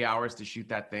had 3 hours to shoot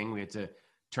that thing. We had to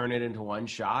turn it into one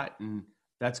shot, and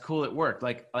that's cool. It worked.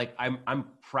 Like I'm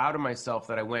proud of myself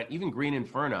that I went, even Green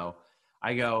Inferno.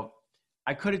 I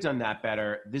could have done that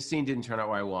better. This scene didn't turn out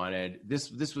where I wanted.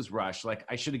 This was rushed. Like,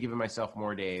 I should have given myself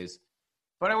more days.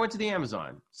 But I went to the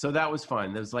Amazon, so that was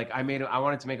fun. There was like I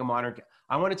wanted to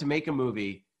make a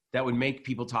movie that would make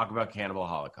people talk about Cannibal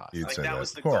Holocaust. You'd Like, say that that,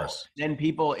 was the of course. goal. Then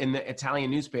people in the Italian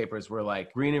newspapers were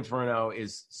like, Green Inferno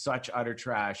is such utter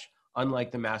trash,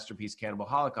 unlike the masterpiece Cannibal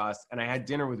Holocaust. And I had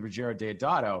dinner with Ruggero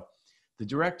Deodato, the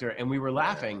director, and we were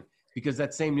laughing because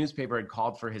that same newspaper had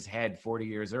called for his head 40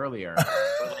 years earlier.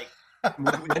 But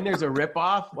like, when there's a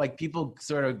ripoff, like people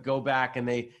sort of go back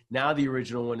and now the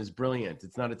original one is brilliant.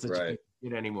 It's not such a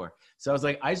good anymore. So I was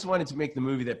like, I just wanted to make the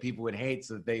movie that people would hate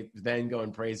so that they then go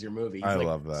and praise your movie. I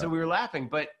love that. So we were laughing,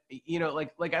 but you know,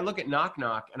 like I look at Knock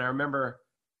Knock and I remember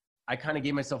I kind of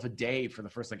gave myself a day for the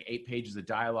first like 8 pages of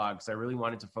dialogue. So I really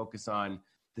wanted to focus on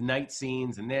the night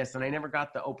scenes and this, and I never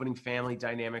got the opening family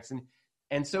dynamics.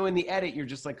 And so in the edit, you're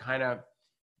just like kind of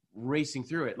racing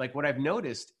through it. Like what I've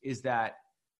noticed is that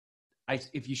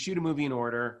if you shoot a movie in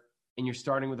order and you're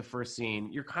starting with the first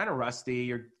scene, you're kind of rusty.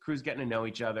 Your crew's getting to know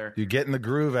each other. You get in the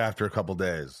groove after a couple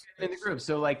days. In the groove.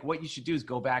 So like what you should do is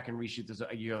go back and reshoot this.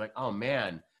 You're like, oh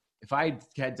man, if I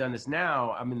had done this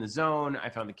now, I'm in the zone. I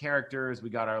found the characters. We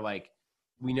got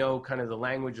we know kind of the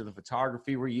language of the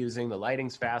photography we're using. The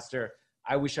lighting's faster.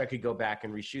 I wish I could go back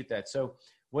and reshoot that. So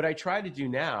what I try to do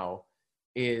now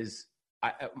is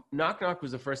Knock Knock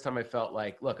was the first time I felt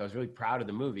like, look, I was really proud of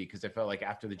the movie because I felt like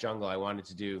after The Jungle, I wanted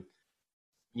to do,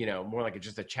 you know, more like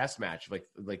just a chess match, like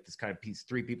this kind of piece,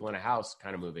 3 people in a house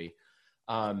kind of movie.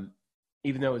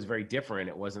 Even though it was very different,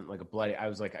 it wasn't like a bloody. I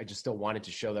was like, I just still wanted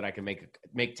to show that I can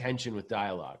make tension with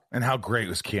dialogue. And how great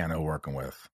was Keanu working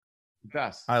with?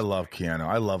 Best. I love Keanu.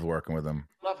 I love working with him.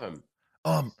 Love him.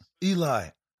 Eli,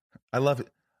 I love it.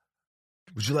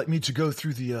 Would you like me to go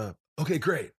through the? Okay,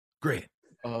 great.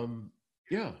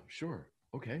 Yeah, sure.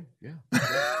 Okay, yeah.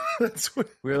 That's what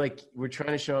We're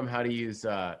trying to show him how to use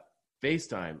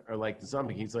FaceTime or like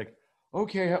something. He's like,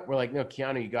 okay. We're like, no,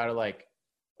 Keanu, you gotta like,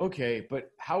 okay,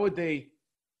 but how would they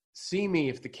see me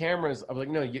if the cameras? I was like,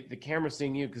 no, the camera's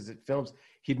seeing you because it films.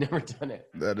 He'd never done it.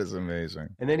 That is amazing.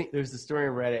 And then there's the story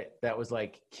on Reddit that was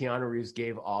like Keanu Reeves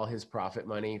gave all his profit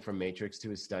money from Matrix to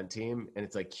his stunt team, and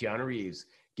it's like Keanu Reeves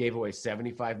gave away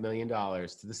 $75 million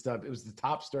to the stunt. It was the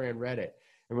top story on Reddit.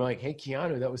 And we're like, hey,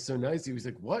 Keanu, that was so nice. He was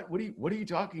like, what are you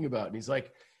talking about? And he's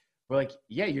like, we're like,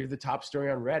 yeah, you're the top story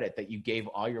on Reddit that you gave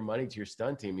all your money to your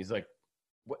stunt team. He's like,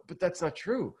 what? But that's not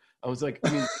true. I was like, I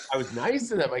mean, I was nice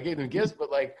to them. I gave them gifts,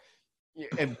 but like,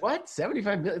 and what?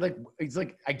 75 million? Like, he's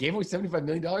like, I gave away $75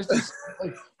 million.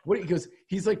 Like, what? He goes,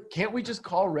 he's like, can't we just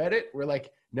call Reddit? We're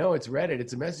like, no, it's Reddit.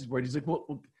 It's a message board. He's like,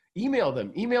 well, email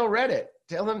them. Email Reddit.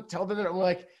 Tell them that. I'm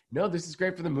like, no, this is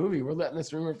great for the movie. We're letting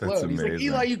this rumor float. He's like,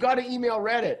 Eli, you got to email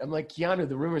Reddit. I'm like, Keanu,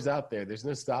 the rumor's out there. There's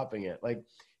no stopping it. Like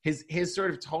his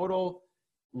sort of total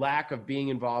lack of being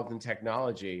involved in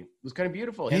technology was kind of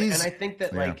beautiful. And I think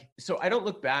that like, so I don't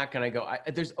look back and I go,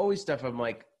 there's always stuff I'm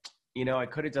like, you know, I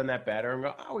could have done that better and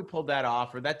go, oh, we pulled that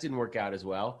off or that didn't work out as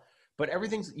well. But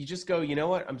everything's, you just go, you know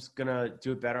what? I'm just going to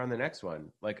do it better on the next one.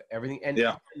 Like everything. And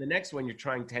in the next one, you're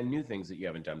trying 10 new things that you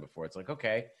haven't done before. It's like,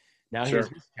 okay, now here's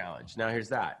this challenge. Now here's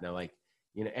that. Now, like,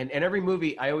 you know, and every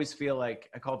movie, I always feel like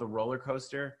I call it the roller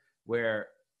coaster where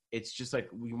it's just like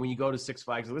when you go to Six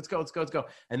Flags, let's go.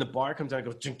 And the bar comes down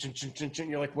and goes, ching, ching, ching, ching, ching.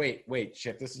 You're like, wait,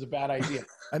 shit, this is a bad idea.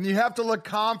 And you have to look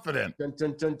confident. Dun,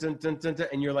 dun, dun, dun, dun, dun, dun,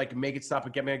 and you're like, make it stop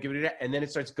and give it that. And then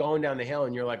it starts going down the hill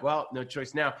and you're like, well, no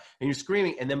choice now. And you're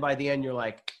screaming. And then by the end, you're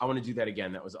like, I want to do that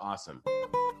again. That was awesome.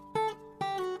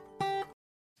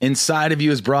 Inside of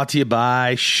You is brought to you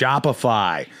by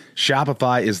Shopify.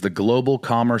 Shopify is the global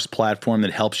commerce platform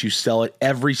that helps you sell at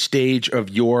every stage of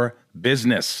your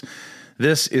business.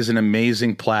 This is an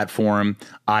amazing platform.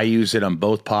 I use it on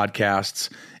both podcasts.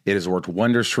 It has worked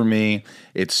wonders for me.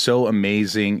 It's so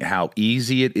amazing how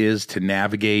easy it is to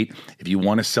navigate. If you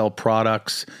want to sell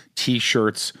products,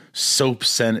 t-shirts, soap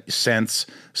scents,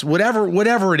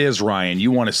 whatever it is, Ryan, you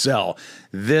want to sell,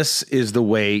 this is the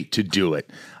way to do it.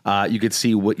 You could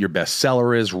see what your best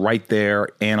seller is right there,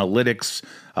 analytics,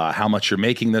 how much you're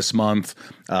making this month,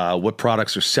 what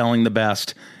products are selling the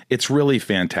best. It's really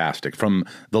fantastic. From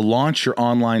the launch your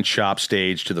online shop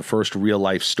stage to the first real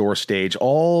life store stage,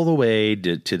 all the way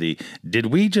to the did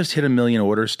we just hit 1 million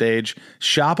order stage?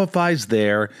 Shopify's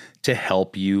there to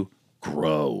help you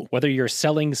grow. Whether you're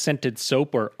selling scented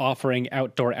soap or offering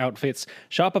outdoor outfits,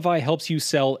 Shopify helps you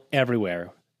sell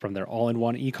everywhere. From their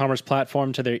all-in-one e-commerce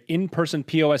platform to their in-person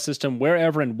POS system,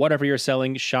 wherever and whatever you're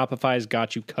selling, Shopify's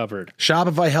got you covered.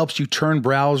 Shopify helps you turn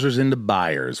browsers into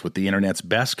buyers with the internet's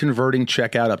best converting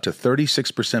checkout up to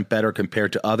 36% better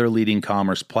compared to other leading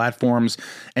commerce platforms,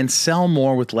 and sell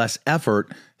more with less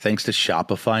effort thanks to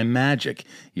Shopify Magic,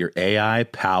 your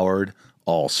AI-powered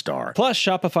all-star. Plus,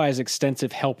 Shopify's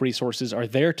extensive help resources are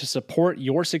there to support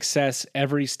your success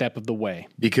every step of the way.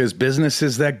 Because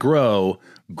businesses that grow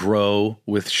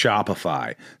with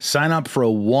Shopify. Sign up for a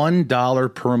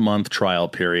 $1 per month trial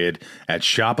period at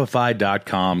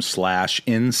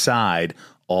shopify.com/inside,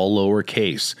 all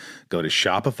lowercase. Go to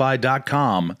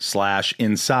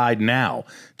shopify.com/inside now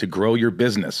to grow your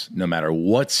business, no matter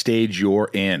what stage you're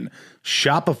in.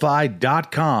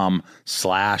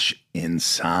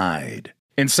 Shopify.com/inside.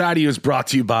 Inside of You is brought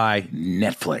to you by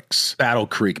Netflix. Battle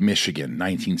Creek, Michigan,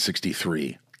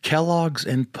 1963. Kellogg's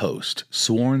and Post,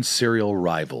 sworn cereal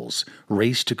rivals,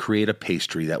 race to create a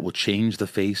pastry that will change the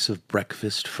face of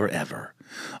breakfast forever.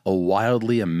 A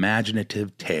wildly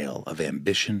imaginative tale of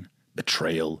ambition,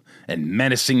 betrayal, and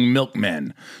menacing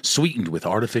milkmen, sweetened with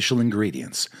artificial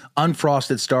ingredients.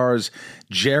 Unfrosted stars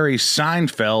Jerry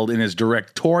Seinfeld in his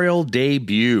directorial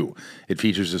debut. It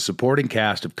features a supporting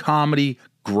cast of comedy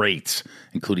greats,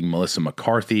 including Melissa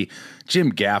McCarthy,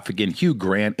 Jim Gaffigan, Hugh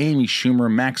Grant, Amy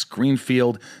Schumer, Max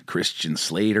Greenfield, Christian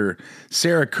Slater,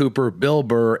 Sarah Cooper, Bill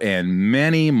Burr, and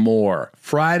many more.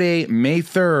 Friday, May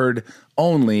 3rd,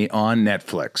 only on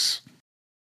Netflix.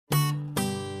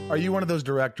 Are you one of those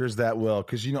directors that will,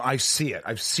 because, I see it,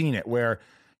 I've seen it, where,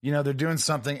 they're doing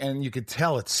something and you could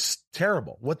tell it's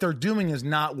terrible. What they're doing is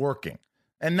not working.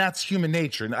 And that's human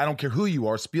nature. And I don't care who you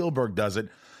are, Spielberg does it.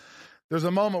 There's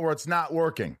a moment where it's not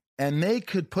working. And they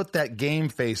could put that game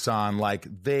face on like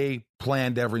they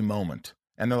planned every moment.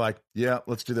 And they're like, yeah,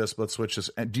 let's do this, let's switch this.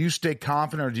 And do you stay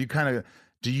confident, or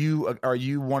are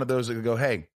you one of those that go,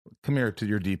 hey, come here to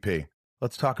your DP?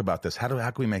 Let's talk about this. How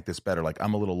can we make this better? Like,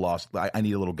 I'm a little lost. I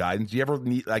need a little guidance. Do you ever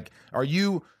need, are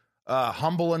you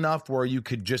humble enough where you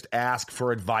could just ask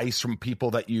for advice from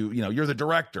people that you're the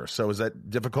director? So is that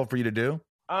difficult for you to do?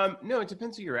 No, it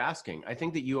depends who you're asking. I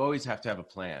think that you always have to have a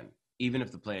plan, even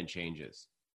if the plan changes.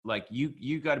 Like,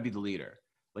 you got to be the leader.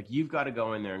 Like, you've got to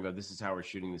go in there and go, this is how we're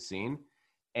shooting the scene.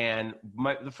 And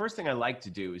the first thing I like to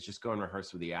do is just go and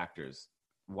rehearse with the actors,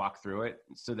 walk through it,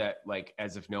 so that, like,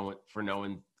 as if no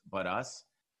one but us.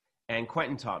 And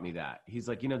Quentin taught me that. He's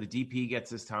like, the DP gets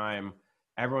his time.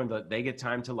 Everyone, they get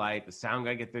time to light. The sound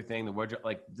guy get their thing. The wardrobe,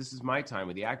 like, this is my time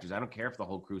with the actors. I don't care if the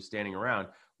whole crew's standing around.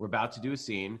 We're about to do a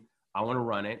scene. I want to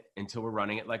run it until we're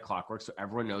running it like clockwork, so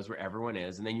everyone knows where everyone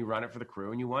is. And then you run it for the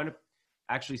crew, and you wind up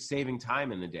actually saving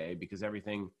time in the day, because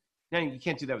everything. Now, you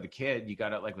can't do that with a kid. You got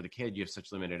to, like, with a kid, you have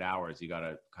such limited hours. You got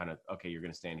to kind of, okay, you're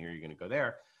going to stand here, you're going to go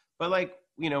there. But, like,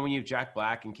 when you have Jack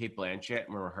Black and Cate Blanchett,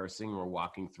 and we're rehearsing, and we're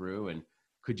walking through, and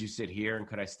could you sit here and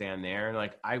could I stand there? And,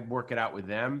 like, I work it out with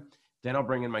them. Then I'll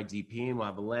bring in my DP, and we'll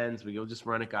have a lens. We'll just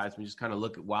run it, guys. We just kind of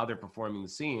look at, while they're performing the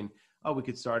scene, oh, we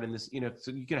could start in this,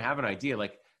 so you can have an idea.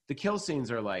 Like, the kill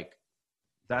scenes are like,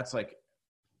 that's like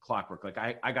clockwork. Like,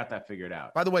 I got that figured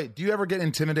out. By the way, do you ever get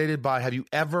intimidated have you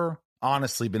ever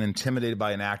honestly been intimidated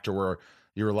by an actor where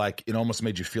you were like, it almost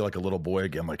made you feel like a little boy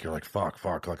again? Like, you're like, fuck.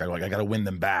 Like I got to win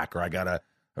them back, or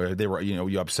they were,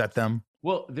 you upset them.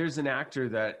 Well, there's an actor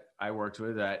that I worked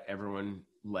with that everyone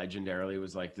legendarily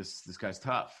was like, this guy's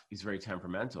tough. He's very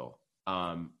temperamental.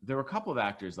 There were a couple of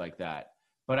actors like that,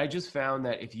 but I just found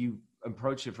that if you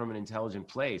approach it from an intelligent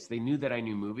place, they knew that I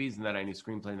knew movies, and that I knew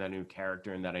screenplay, and that I knew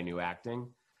character, and that I knew acting.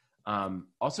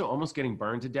 Also, almost getting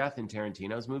burned to death in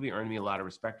Tarantino's movie earned me a lot of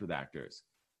respect with actors,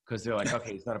 because they're like,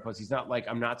 okay, he's not a pussy. He's not like,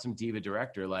 I'm not some diva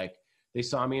director. Like, they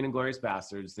saw me in Inglourious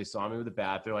Bastards. They saw me with a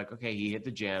bat. They're like, okay, he hit the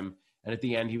gym. And at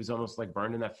the end, he was almost like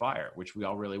burned in that fire, which we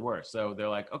all really were. So they're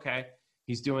like, okay,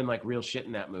 he's doing like real shit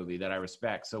in that movie that I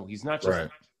respect. So he's not just,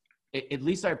 at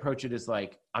least I approach it as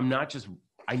like, I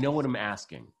know what I'm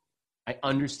asking. I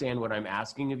understand what I'm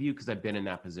asking of you because I've been in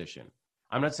that position.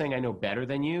 I'm not saying I know better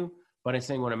than you, but I'm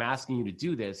saying when I'm asking you to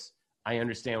do this, I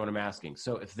understand what I'm asking.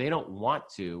 So if they don't want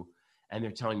to, and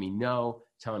they're telling me no,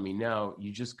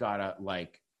 you just gotta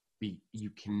you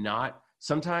cannot,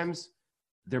 sometimes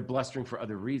they're blustering for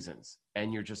other reasons.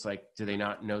 And you're just like, do they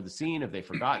not know the scene? Have they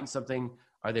forgotten something?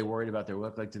 Are they worried about their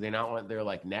look? Like, do they not want their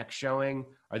like neck showing?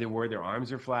 Are they worried their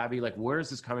arms are flabby? Like, where is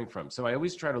this coming from? So I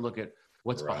always try to look at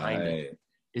what's behind it.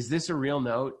 Is this a real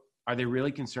note? Are they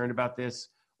really concerned about this?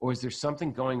 Or is there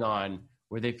something going on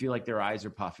where they feel like their eyes are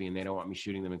puffy and they don't want me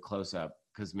shooting them in close up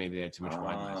because maybe they had too much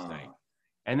wine last night?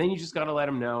 And then you just got to let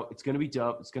them know it's going to be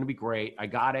dope. It's going to be great. I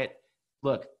got it.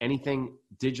 Look, anything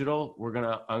digital, I'm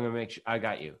going to make sure I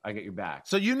got you. I got your back.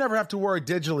 So you never have to worry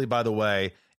digitally, by the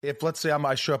way. If, let's say,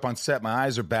 I show up on set, my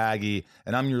eyes are baggy,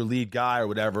 and I'm your lead guy or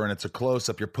whatever, and it's a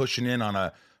close-up, you're pushing in on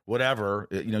a whatever,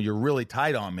 you're really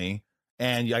tight on me,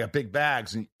 and I got big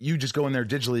bags, and you just go in there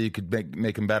digitally, you could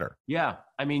make them better. Yeah.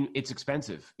 I mean, it's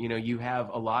expensive. You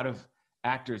have a lot of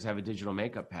actors have a digital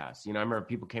makeup pass. I remember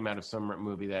people came out of some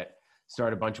movie that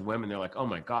starred a bunch of women. They're like, oh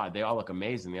my God, they all look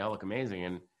amazing. They all look amazing.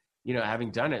 And, you know, having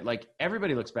done it, like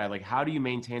everybody looks bad. Like, how do you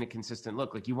maintain a consistent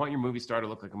look? Like, you want your movie star to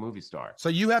look like a movie star. So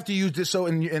you have to use this. So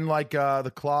in like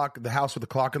the house with the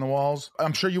clock in the walls,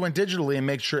 I'm sure you went digitally and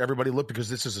make sure everybody looked, because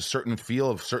this is a certain feel,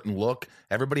 of certain look.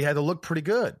 Everybody had to look pretty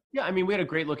good. Yeah. I mean, we had a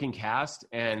great looking cast,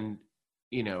 and,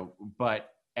 you know, but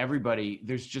everybody,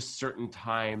 there's just certain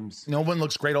times. No one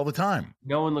looks great all the time.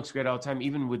 No one looks great all the time.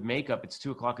 Even with makeup, it's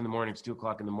 2 o'clock in the morning. It's 2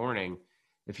 o'clock in the morning.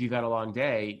 If you've got a long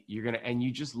day, and you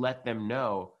just let them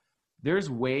know. There's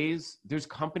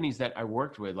companies that I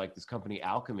worked with, like this company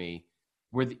Alchemy,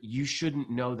 where you shouldn't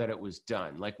know that it was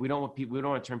done. Like, we don't want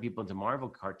to turn people into Marvel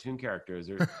cartoon characters,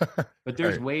 but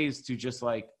there's Right. ways to just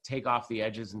like take off the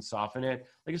edges and soften it.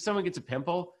 Like, if someone gets a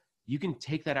pimple, you can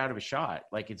take that out of a shot.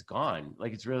 Like, it's gone.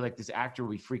 Like, it's really like this actor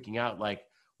will be freaking out. Like,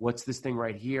 what's this thing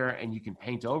right here? And you can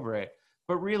paint over it.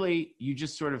 But really, you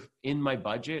just sort of, in my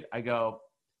budget, I go,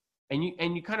 and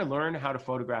you kind of learn how to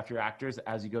photograph your actors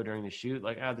as you go during the shoot.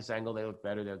 Like, this angle, they look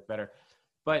better.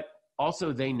 But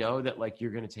also, they know that, like,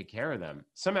 you're going to take care of them.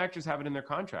 Some actors have it in their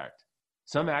contract.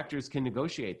 Some actors can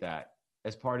negotiate that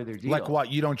as part of their deal. Like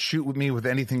what? You don't shoot with me with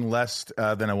anything less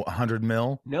than 100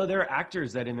 mil? No, there are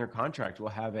actors that in their contract will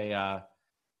have a,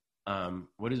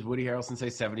 what does Woody Harrelson say?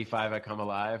 75, I come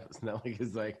alive. Isn't that like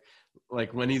his,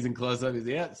 like when he's in close up, he's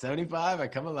 75, I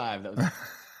come alive. That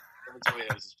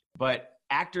was, but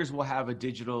actors will have a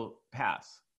digital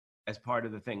pass as part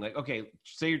of the thing. Like, okay,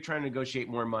 say you're trying to negotiate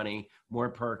more money, more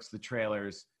perks, the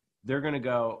trailers. They're going to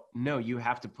go, no, you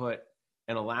have to put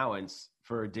an allowance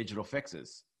for digital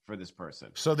fixes for this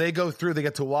person. So they go through, they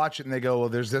get to watch it, and they go, well,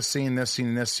 there's this scene, this scene,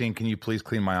 and this scene. Can you please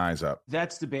clean my eyes up?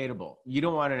 That's debatable. You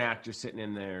don't want an actor sitting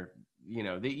in there, you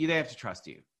know, they have to trust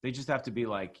you. They just have to be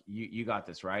like, you got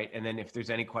this, right? And then if there's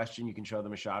any question, you can show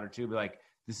them a shot or two, be like,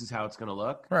 this is how it's going to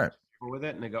look. Right. With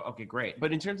it, and they go, okay, great.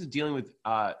 But in terms of dealing with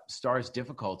stars'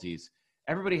 difficulties,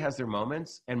 everybody has their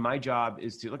moments, and my job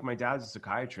is to look. My dad's a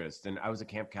psychiatrist, and I was a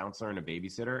camp counselor and a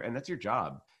babysitter, and that's your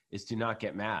job, is to not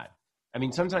get mad. I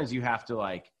mean, sometimes you have to,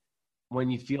 like,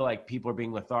 when you feel like people are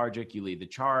being lethargic, you lead the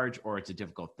charge, or it's a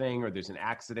difficult thing, or there's an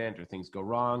accident, or things go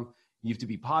wrong. You have to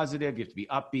be positive. You have to be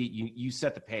upbeat. You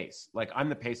set the pace. Like, I'm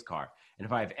the pace car, and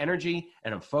if I have energy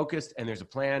and I'm focused and there's a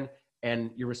plan,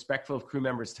 and you're respectful of crew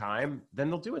members' time,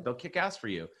 then they'll do it. They'll kick ass for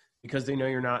you because they know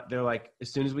you're not. They're like,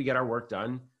 as soon as we get our work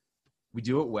done, we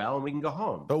do it well and we can go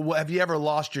home. But have you ever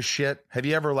lost your shit? Have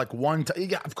you ever, like, one time?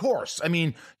 Yeah, of course. I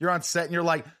mean, you're on set and you're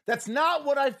like, that's not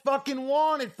what I fucking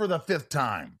wanted for the 5th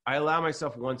time. I allow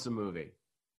myself once a movie,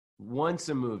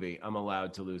 I'm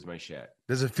allowed to lose my shit.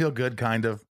 Does it feel good, kind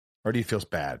of? Or do you feel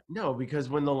bad? No, because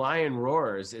when the lion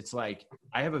roars, it's like,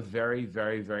 I have a very,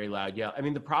 very, very loud yell. I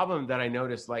mean, the problem that I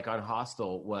noticed, like on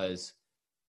Hostel, was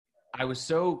I was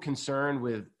so concerned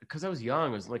with, because I was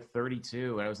young, I was like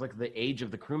 32, and I was like the age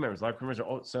of the crew members. A lot of crew members are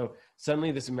old. So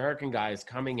suddenly this American guy is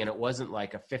coming, and it wasn't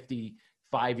like a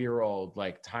 55-year-old,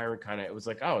 like tyrant kind of, it was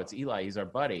like, oh, it's Eli, he's our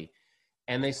buddy.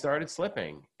 And they started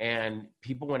slipping, and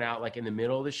people went out like in the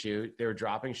middle of the shoot. They were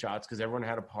dropping shots because everyone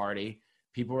had a party.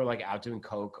 People were like out doing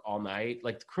coke all night,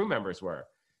 like the crew members were.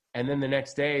 And then the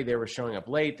next day they were showing up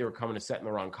late. They were coming to set in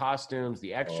the wrong costumes.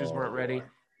 The extras weren't ready.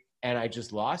 And I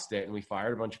just lost it. And we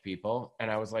fired a bunch of people. And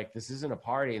I was like, this isn't a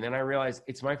party. And then I realized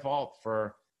it's my fault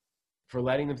for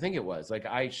letting them think it was. Like,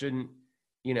 I shouldn't,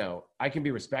 you know, I can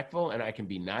be respectful and I can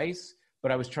be nice,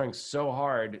 but I was trying so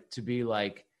hard to be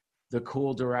like the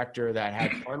cool director that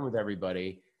had fun with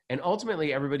everybody. And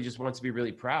ultimately everybody just wants to be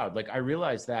really proud. Like, I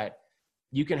realized that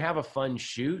you can have a fun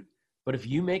shoot, but if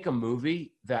you make a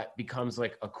movie that becomes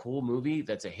like a cool movie,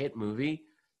 that's a hit movie,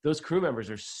 those crew members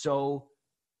are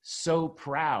so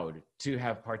proud to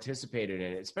have participated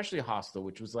in it, especially Hostel,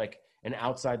 which was like an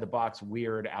outside the box,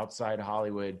 weird, outside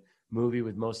Hollywood movie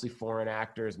with mostly foreign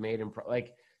actors made in,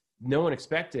 like, no one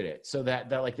expected it. So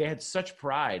that like they had such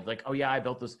pride, like, oh yeah, I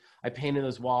built this, I painted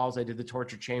those walls, I did the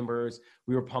torture chambers,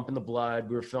 we were pumping the blood,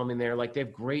 we were filming there. Like, they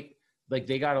have great, like,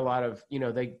 they got a lot of, you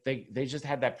know, they just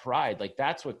had that pride. Like,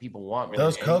 that's what people want.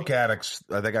 Those coke addicts,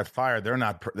 they got fired. They don't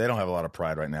have a lot of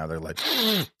pride right now. They're like,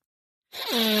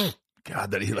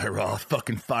 God, that Eli Roth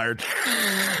fucking fired.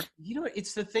 You know,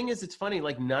 it's the thing is, it's funny.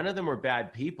 Like, none of them were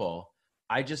bad people.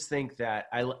 I just think that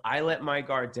I let my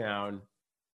guard down,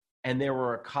 and there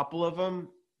were a couple of them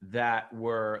that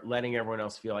were letting everyone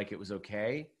else feel like it was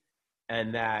okay,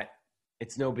 and that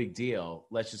it's no big deal.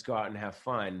 Let's just go out and have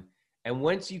fun. And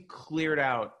once you cleared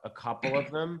out a couple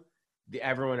of them,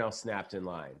 everyone else snapped in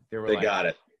line. They like, got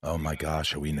it. Oh my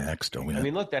gosh, are we next? Are we? I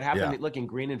mean, look, that happened. Yeah. Look, in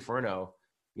Green Inferno,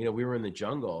 you know, we were in the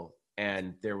jungle,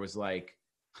 and there was like,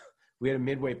 we had a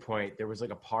midway point. There was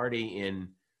like a party in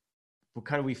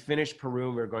we finished Peru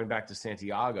and we were going back to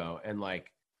Santiago, and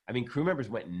like, I mean, crew members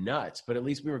went nuts, but at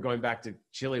least we were going back to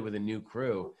Chile with a new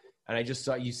crew. And I just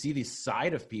saw, you see these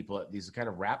side of people at these kind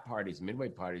of rap parties, midway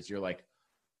parties. You're like,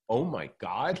 oh my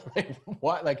God, like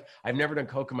what? Like, I've never done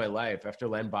coke in my life. After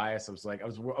Len Bias, I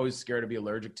was always scared to be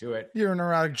allergic to it. You're a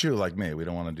neurotic Jew like me. We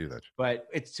don't want to do that. But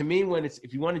it's, to me, when it's,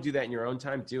 if you want to do that in your own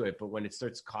time, do it. But when it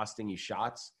starts costing you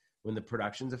shots, when the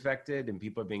production's affected and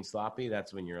people are being sloppy,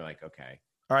 that's when you're like, okay.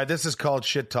 All right, this is called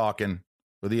Shit Talking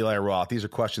with Eli Roth. These are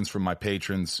questions from my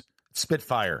patrons.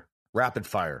 Spitfire, rapid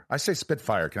fire. I say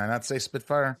Spitfire. Can I not say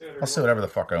Spitfire? I'll say whatever the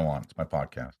fuck I want. It's my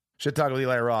podcast. Shit Talking with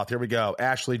Eli Roth. Here we go.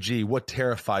 Ashley G, what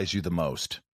terrifies you the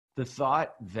most? The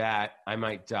thought that I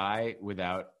might die with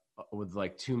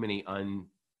like too many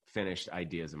unfinished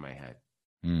ideas in my head.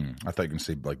 I thought you can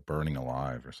say like burning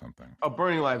alive or something. Oh,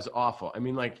 burning alive is awful. I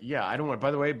mean, like, yeah, I don't want, by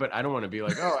the way, but I don't want to be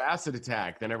like, oh, acid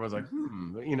attack. Then everyone's like,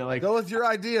 you know, like. Go with your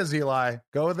ideas, Eli.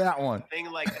 Go with that one.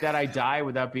 Thing like that, I die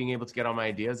without being able to get all my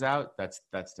ideas out. That's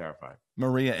terrifying.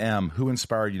 Maria M, who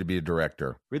inspired you to be a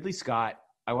director? Ridley Scott.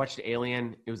 I watched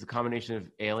Alien. It was the combination of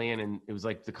Alien and it was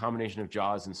like the combination of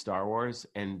Jaws and Star Wars.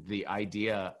 And the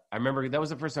idea, I remember that was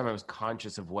the first time I was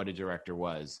conscious of what a director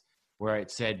was, where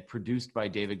it said produced by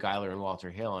David Giler and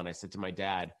Walter Hill. And I said to my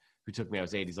dad, who took me, I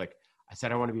was 8, he's like, I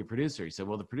said, I want to be a producer. He said,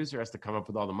 well, the producer has to come up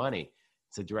with all the money. It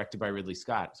said directed by Ridley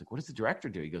Scott. I was like, what does the director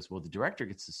do? He goes, well, the director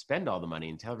gets to spend all the money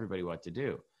and tell everybody what to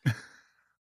do.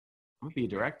 I'm going to be a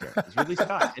director. It's Ridley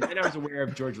Scott. And then I was aware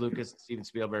of George Lucas and Steven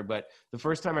Spielberg. But the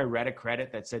first time I read a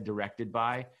credit that said directed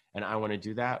by, and I want to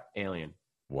do that, Alien.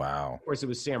 Wow. Of course, it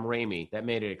was Sam Raimi that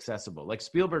made it accessible. Like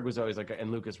Spielberg was always like,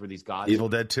 and Lucas were these gods. Evil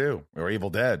Dead 2 or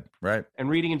Evil Dead, right? And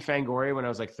reading in Fangoria when I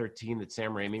was like 13 that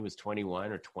Sam Raimi was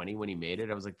 21 or 20 when he made it,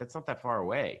 I was like, that's not that far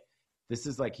away. This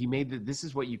is like, this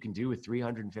is what you can do with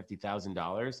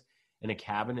 $350,000 in a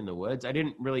cabin in the woods. I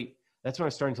didn't really, that's when I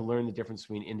was starting to learn the difference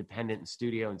between independent and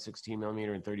studio and 16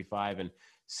 millimeter and 35. And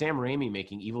Sam Raimi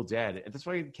making Evil Dead. That's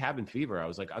why Cabin Fever. I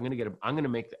was like, I'm going to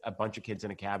make a bunch of kids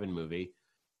in a cabin movie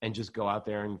and just go out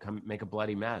there and make a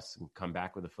bloody mess and come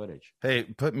back with the footage. Hey,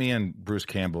 put me and Bruce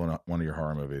Campbell in one of your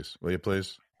horror movies, will you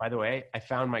please? By the way, I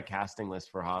found my casting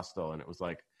list for Hostel, and it was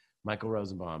like Michael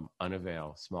Rosenbaum,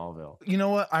 Unavail, Smallville. You know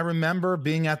what? I remember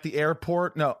being at the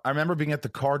airport. No, I remember being at the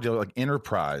car dealer, like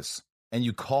Enterprise, and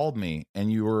you called me,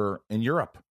 and you were in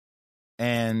Europe,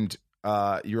 and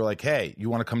you were like, "Hey,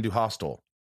 you want to come do Hostel?"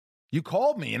 You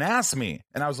called me and asked me,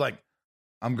 and I was like,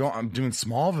 "I'm doing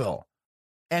Smallville."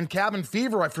 And Cabin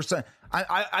Fever, I told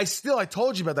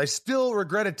you about that. I still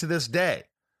regret it to this day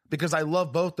because I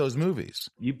love both those movies.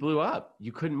 You blew up.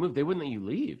 You couldn't move. They wouldn't let you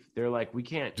leave. They're like, we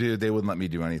can't. Dude, they wouldn't let me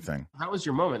do anything. That was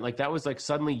your moment. Like, that was like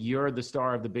suddenly you're the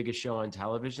star of the biggest show on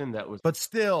television. But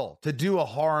still, to do a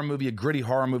horror movie, a gritty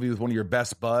horror movie with one of your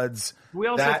best buds. We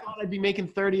also thought I'd be making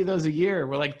 30 of those a year.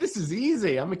 We're like, this is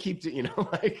easy. I'm going to keep,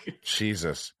 like.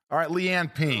 Jesus. All right,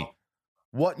 Leanne P.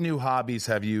 What new hobbies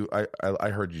have you? I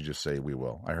heard you just say we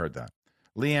will. I heard that.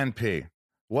 Leanne P.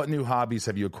 What new hobbies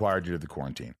have you acquired due to the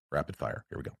quarantine? Rapid fire.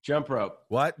 Here we go. Jump rope.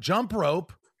 What? Jump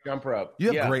rope? Jump rope.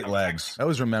 You have great legs. I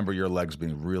always remember your legs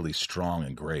being really strong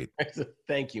and great.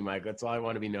 Thank you, Mike. That's all I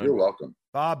want to be known. You're welcome.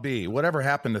 Bob B. Whatever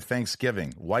happened to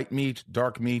Thanksgiving? White meat,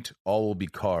 dark meat, all will be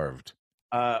carved.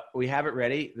 We have it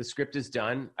ready. The script is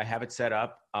done. I have it set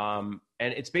up. And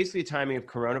it's basically a timing of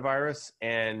coronavirus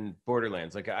and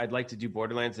Borderlands. Like, I'd like to do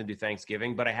Borderlands and do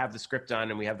Thanksgiving, but I have the script done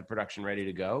and we have the production ready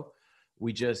to go.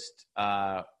 We just,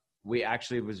 we're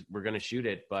going to shoot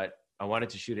it, but I wanted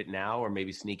to shoot it now or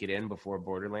maybe sneak it in before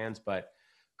Borderlands, but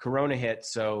Corona hit.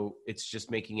 So it's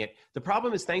just making it, the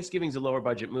problem is Thanksgiving's a lower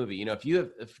budget movie.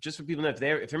 Just for people to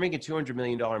know, if they're making a $200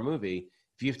 million movie,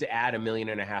 if you have to add $1.5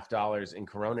 million in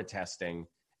Corona testing,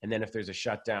 and then if there's a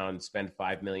shutdown, spend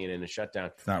 $5 million in a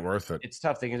shutdown. It's not worth it. It's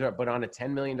tough things, but on a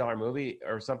 $10 million movie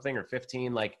or something, or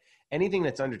 15, like anything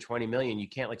that's under 20 million, you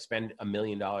can't like spend $1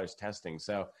 million testing.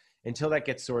 So until that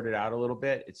gets sorted out a little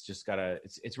bit, it's just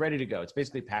it's ready to go. It's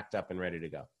basically packed up and ready to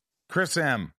go. Chris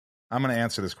M. I'm going to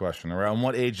answer this question. Around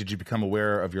what age did you become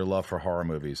aware of your love for horror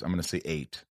movies? I'm going to say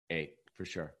 8. 8. For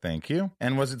sure. Thank you.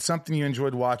 And was it something you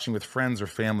enjoyed watching with friends or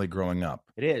family growing up?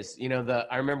 It is.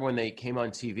 I remember when they came on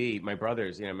TV, my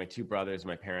brothers, my 2 brothers,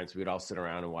 my parents, we would all sit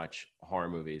around and watch horror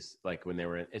movies. Like when they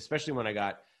were, especially when we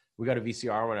got a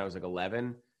VCR when I was like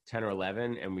 10 or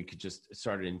 11, and we could just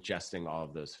started ingesting all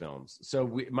of those films.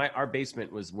 So our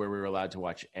basement was where we were allowed to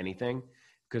watch anything,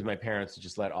 because my parents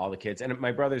just let all the kids, and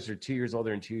my brothers are 2 years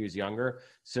older and 2 years younger.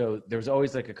 So there was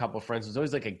always like a couple of friends. There was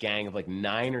always like a gang of like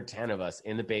 9 or 10 of us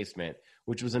in the basement,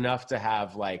 which was enough to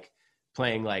have like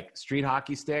playing like street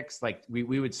hockey sticks. Like we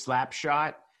would slap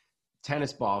shot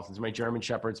tennis balls into my German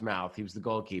Shepherd's mouth. He was the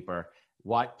goalkeeper.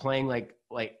 playing like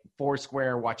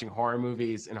Foursquare, watching horror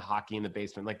movies and hockey in the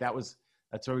basement. Like that's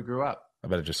where we grew up. I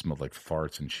bet it just smelled like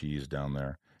farts and cheese down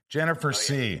there. Jennifer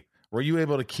C., were you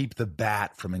able to keep the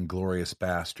bat from Inglourious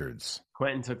Bastards?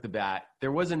 Quentin took the bat.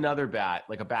 There was another bat,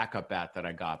 like a backup bat that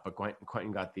I got, but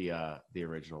Quentin got the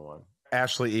original one.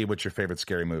 Ashley E., what's your favorite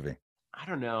scary movie? I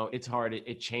don't know. It's hard.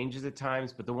 It changes at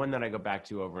times, but the one that I go back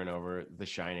to over and over, The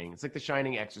Shining. It's like The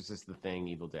Shining, Exorcist, The Thing,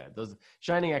 Evil Dead. Those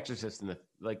Shining, Exorcist, and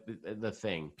the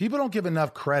Thing. People don't give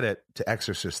enough credit to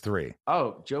Exorcist 3.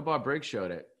 Oh, Joe Bob Briggs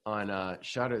showed it on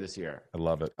Shudder this year. I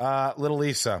love it. Little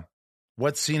Lisa,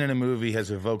 what scene in a movie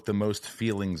has evoked the most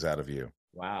feelings out of you?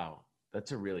 Wow,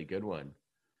 that's a really good one.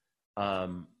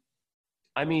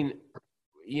 I mean,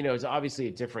 you know, it's obviously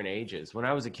at different ages. When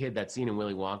I was a kid, that scene in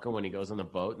Willy Wonka when he goes on the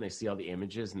boat and they see all the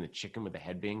images and the chicken with the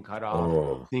head being cut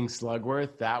off, seeing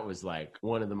Slugworth, that was like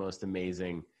one of the most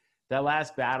amazing. That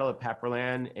last battle at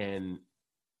Pepperland and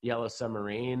Yellow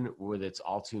Submarine with It's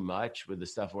All Too Much, with the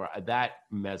stuff where that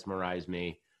mesmerized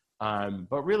me.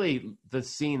 But really, the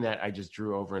scene that I just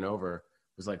drew over and over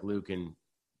was like Luke and,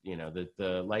 you know, the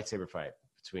lightsaber fight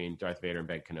between Darth Vader and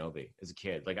Ben Kenobi as a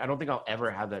kid. Like, I don't think I'll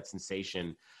ever have that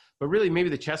sensation. But really, maybe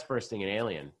the chest bursting in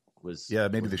Alien was... Yeah,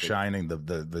 maybe The Shining,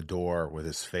 the door with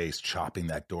his face, chopping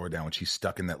that door down when she's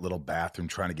stuck in that little bathroom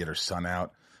trying to get her son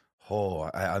out. Oh,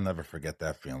 I'll never forget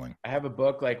that feeling. I have a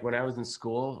book, like when I was in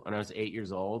school, when I was 8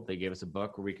 years old, they gave us a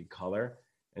book where we could color.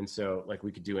 And so, like,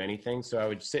 we could do anything. So I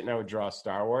would sit and I would draw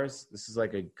Star Wars. This is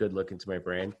like a good look into my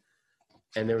brain.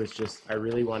 And there was just, I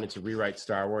really wanted to rewrite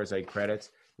Star Wars. I had credits.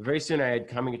 But very soon I had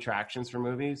coming attractions for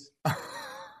movies.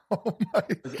 Oh my God.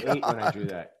 I was 8 when I drew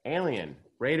that. Alien,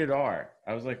 rated R.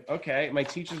 I was like, okay. My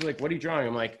teacher's like, what are you drawing?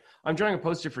 I'm like, I'm drawing a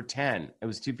poster for 10. It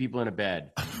was 2 people in a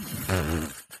bed.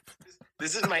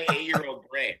 This is my 8-year-old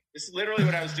brain. This is literally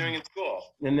what I was doing in school.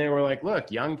 And they were like, look,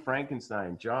 Young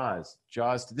Frankenstein, Jaws.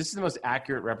 This is the most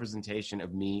accurate representation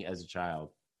of me as a child.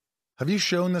 Have you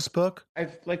shown this book?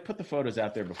 I've like put the photos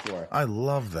out there before. I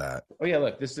love that. Oh yeah,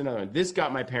 look, this is another one. This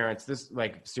got my parents,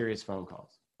 like serious phone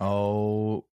calls.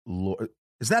 Oh, Lord.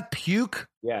 Is that puke?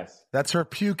 Yes. That's her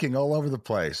puking all over the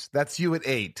place. That's you at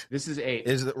 8. This is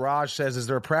 8. Raj says, is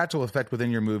there a practical effect within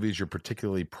your movies you're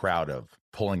particularly proud of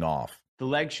pulling off? The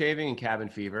leg shaving in Cabin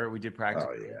Fever, we did practice.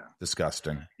 Oh, yeah.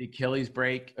 Disgusting. The Achilles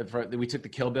break, we took the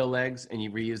Kill Bill legs and you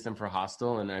reused them for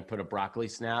Hostel, and I put a broccoli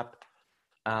snap.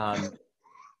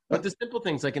 But the simple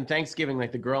things, like in Thanksgiving,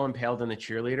 like the girl impaled on the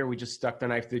cheerleader, we just stuck the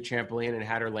knife through the trampoline and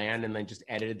had her land and then just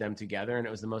edited them together, and it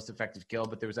was the most effective kill,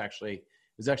 but there was actually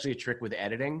a trick with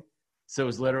editing. So it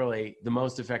was literally the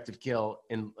most effective kill.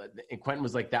 And Quentin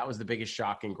was like, that was the biggest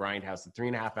shock in Grindhouse, the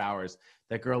 3.5 hours,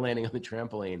 that girl landing on the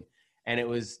trampoline. And it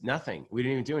was nothing. We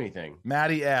didn't even do anything.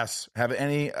 Maddie S., have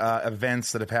any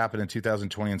events that have happened in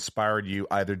 2020 inspired you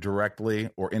either directly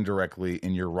or indirectly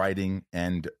in your writing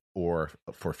and or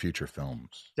for future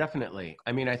films? Definitely.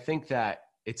 I mean, I think that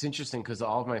it's interesting because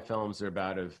all of my films are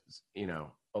about a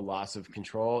loss of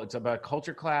control. It's about a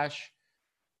culture clash,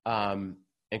 and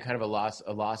kind of a loss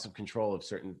of control of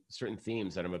certain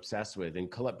themes that I'm obsessed with, and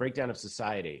breakdown of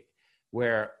society,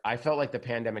 where I felt like the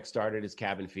pandemic started as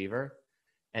Cabin Fever,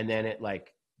 and then it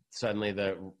like suddenly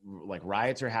the like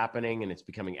riots are happening and it's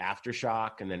becoming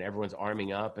Aftershock, and then everyone's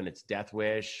arming up and it's Death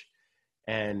Wish,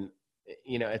 and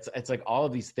you know it's like all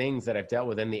of these things that I've dealt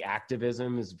with, and the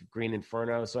activism is Green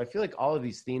Inferno. So I feel like all of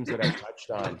these themes that I've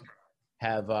touched on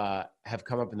have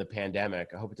come up in the pandemic.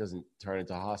 I hope it doesn't turn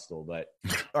into Hostel, but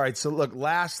all right. So look,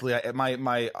 lastly,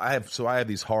 I have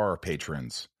these horror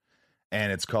patrons,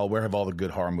 and it's called Where Have All the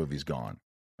Good Horror Movies Gone?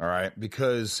 All right,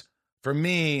 because for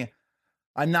me,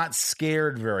 I'm not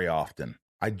scared very often.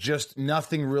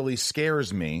 Nothing really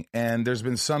scares me, and there's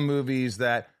been some movies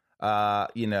that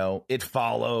It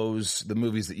Follows, the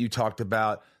movies that you talked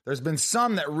about. There's been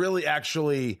some that really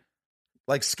actually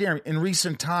like scare me. In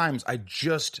recent times,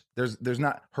 there's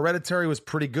not. Hereditary was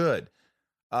pretty good.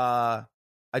 I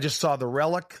just saw The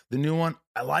Relic, the new one.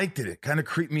 I liked it. It kind of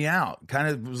creeped me out. Kind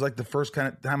of was like the first kind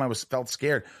of time I felt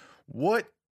scared.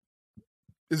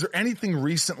 Is there anything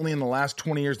recently in the last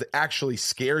 20 years that actually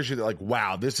scares you that like,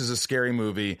 wow, this is a scary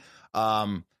movie?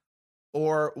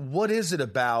 Or what is it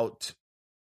about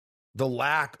the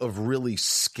lack of really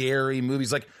scary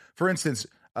movies? Like, for instance,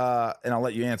 and I'll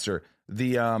let you answer,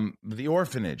 the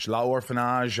Orphanage, La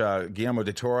Orphanage, Guillermo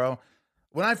del Toro.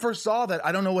 When I first saw that,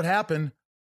 I don't know what happened.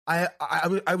 I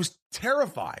was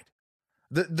terrified.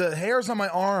 The hairs on my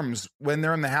arms when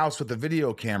they're in the house with the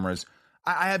video cameras,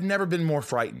 I have never been more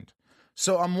frightened.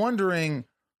 So I'm wondering,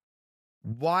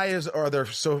 there's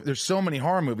so many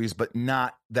horror movies, but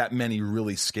not that many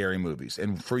really scary movies?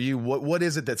 And for you, what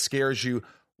is it that scares you?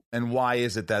 And why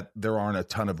is it that there aren't a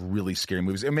ton of really scary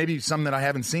movies? And maybe some that I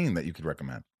haven't seen that you could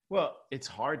recommend. Well, it's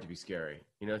hard to be scary.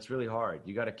 It's really hard.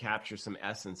 You got to capture some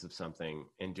essence of something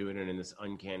and do it in this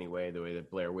uncanny way, the way that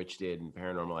Blair Witch did in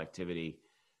Paranormal Activity,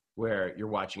 where you're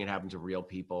watching it happen to real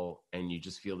people and you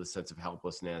just feel this sense of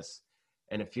helplessness.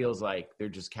 And it feels like they're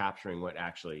just capturing what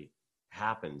actually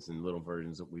happens in little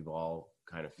versions that we've all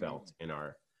kind of felt in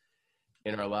our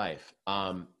life.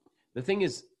 The thing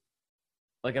is,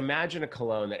 like, imagine a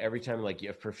cologne that every time, like, you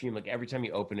have perfume, like every time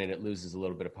you open it, it loses a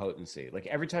little bit of potency. Like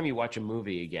every time you watch a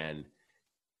movie again,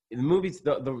 the movies,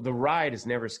 the ride is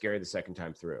never scary the second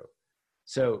time through.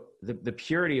 So the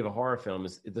purity of a horror film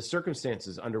is the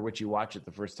circumstances under which you watch it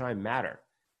the first time matter,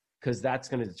 because that's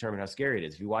going to determine how scary it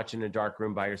is. If you watch it in a dark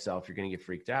room by yourself, you're going to get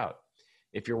freaked out.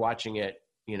 If you're watching it,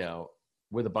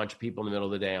 with a bunch of people in the middle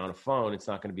of the day on a phone, it's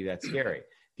not going to be that scary.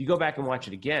 If you go back and watch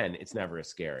it again, it's never as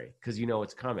scary because you know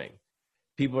it's coming.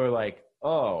 People are like,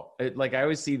 like I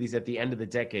always see these at the end of the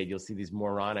decade, you'll see these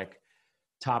moronic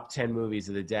top 10 movies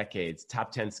of the decades,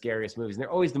 top 10 scariest movies. And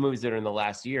they're always the movies that are in the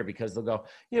last year because they'll go,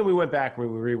 we went back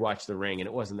and we rewatched The Ring and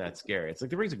it wasn't that scary. It's like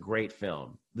The Ring's a great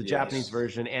film. The Japanese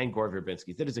version and Gore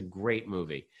Verbinski's. That is a great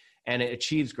movie. And it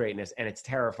achieves greatness and it's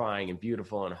terrifying and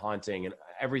beautiful and haunting and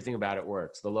everything about it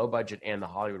works. The low budget and the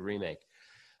Hollywood remake.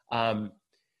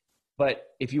 But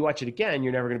if you watch it again,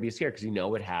 you're never going to be scared because you know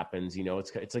what happens.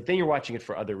 It's like then you're watching it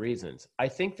for other reasons. I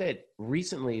think that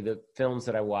recently the films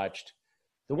that I watched,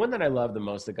 the one that I loved the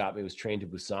most that got me was Train to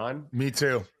Busan. Me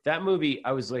too. That movie,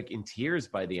 I was like in tears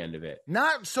by the end of it.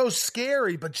 Not so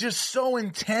scary, but just so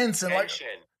intense and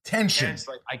tension. And it's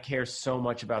like I care so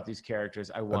much about these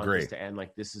characters. I want this to end.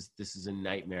 Like this is a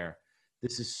nightmare.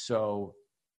 This is so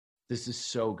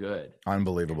good.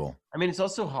 Unbelievable. I mean, it's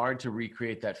also hard to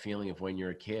recreate that feeling of when you're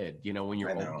a kid, when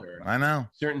you're older. I know.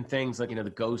 Certain things like, the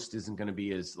ghost isn't going to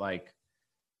be as like,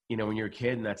 when you're a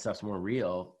kid and that stuff's more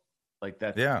real. Like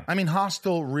that. Yeah. I mean,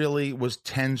 Hostel really was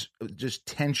just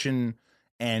tension,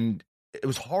 and it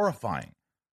was horrifying.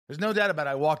 There's no doubt about it.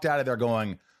 I walked out of there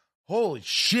going, holy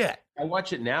shit. I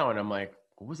watch it now and I'm like,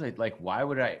 what was I like? Why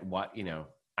would I,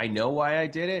 I know why I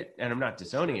did it, and I'm not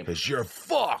disowning it. Because you're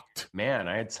fucked. Man,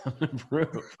 I had something to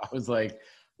prove. I was like,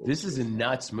 this is a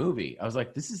nuts movie. I was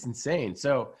like, this is insane.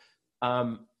 So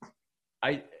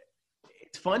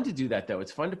it's fun to do that, though.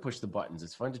 It's fun to push the buttons.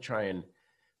 It's fun to try and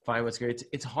find what's scary.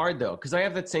 It's hard, though, because I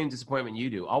have that same disappointment you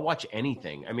do. I'll watch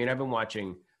anything. I mean, I've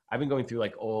been going through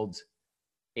like old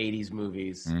 80s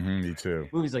movies. Me too.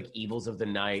 Movies like Evils of the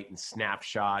Night and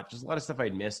Snapshot. Just a lot of stuff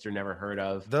I'd missed or never heard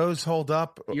of. Those hold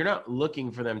up. You're not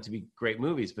looking for them to be great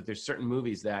movies, but there's certain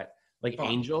movies that, like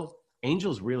Angel.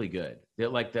 Angel's really good. They're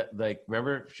like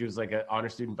remember she was like an honor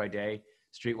student by day,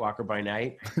 streetwalker by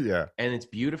night. Yeah. And it's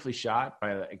beautifully shot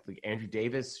by like Andrew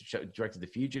Davis, directed The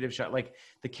Fugitive. Shot like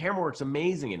the camera work's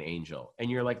amazing in Angel, and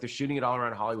you're like they're shooting it all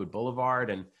around Hollywood Boulevard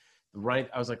and I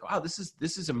was like, wow, this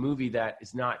is a movie that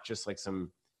is not just like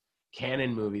some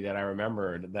canon movie that I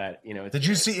remembered that, Did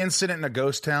you see Incident in a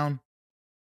Ghost Town?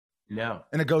 No.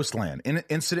 In a Ghost Land.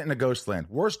 Incident in a Ghost Land.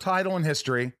 Worst title in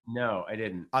history. No, I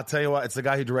didn't. I'll tell you what, it's the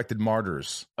guy who directed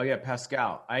Martyrs. Oh yeah,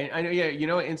 Pascal. I know, yeah,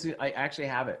 Incident, I actually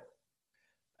have it.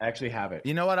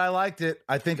 You know what? I liked it.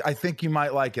 I think you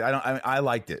might like it. I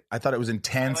liked it. I thought it was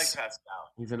intense. I like Pascal.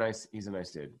 He's a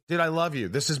nice dude. Dude, I love you.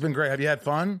 This has been great. Have you had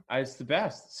fun? It's the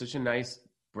best. Such a nice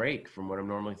break from what I'm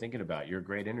normally thinking about. You're a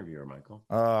great interviewer, Michael.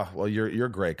 Well, you're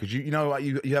great because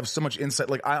you have so much insight.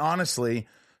 Like I honestly,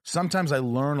 sometimes I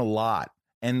learn a lot,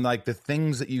 and like the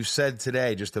things that you said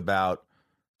today, just about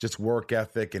just work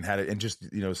ethic and just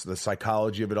the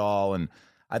psychology of it all, and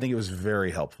I think it was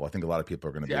very helpful. I think a lot of people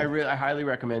are going to. I highly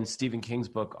recommend Stephen King's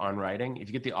book On Writing. If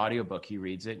you get the audiobook, he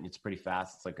reads it, and it's pretty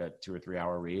fast. It's like a 2 or 3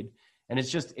 hour read, and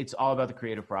it's all about the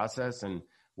creative process and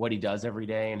what he does every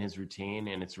day and his routine.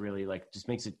 And it's really like, just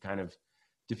makes it kind of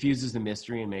diffuses the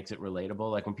mystery and makes it relatable.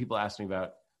 Like when people ask me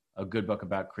about a good book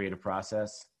about creative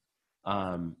process,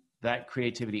 that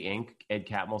Creativity Inc., Ed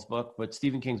Catmull's book, but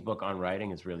Stephen King's book On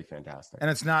Writing is really fantastic. And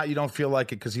it's not, you don't feel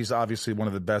like it because he's obviously one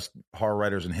of the best horror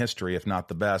writers in history, if not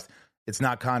the best. It's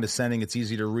not condescending. It's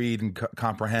easy to read and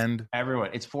comprehend.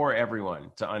 It's for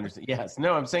everyone to understand. Yes.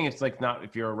 No, I'm saying it's like not,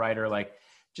 if you're a writer, like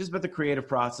just about the creative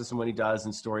process and what he does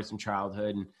and stories from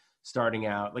childhood and starting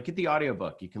out. Like get the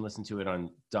audiobook. You can listen to it on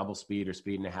double speed or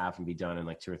speed and a half and be done in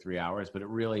like 2 or 3 hours. But it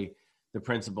really, the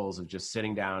principles of just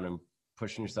sitting down and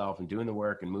pushing yourself and doing the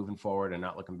work and moving forward and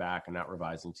not looking back and not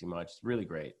revising too much. It's really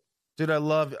great. Dude, I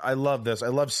love this. I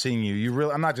love seeing you. You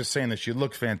really, I'm not just saying this. You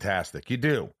look fantastic. You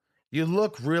do. You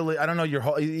look really, I don't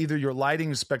know, either your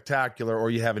lighting is spectacular or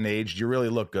you haven't aged. You really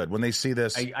look good. When they see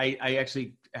this. I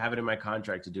actually have it in my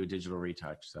contract to do a digital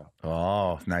retouch. So.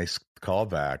 Oh, nice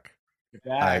callback.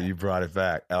 You brought it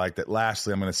back. I like that.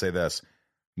 Lastly, I'm going to say this.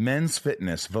 Men's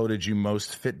Fitness voted you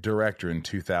most fit director in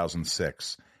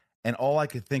 2006. And all I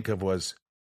could think of was,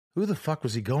 who the fuck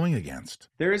was he going against?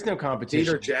 There is no competition.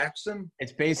 Peter Jackson?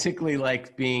 It's basically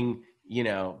like being,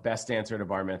 best dancer at a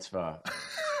bar mitzvah.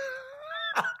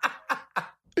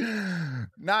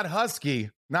 Not Husky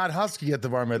at the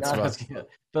bar mitzvah.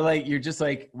 But like, you're just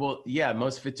like, well, yeah,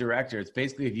 most fit director. It's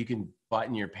basically if you can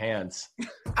button your pants.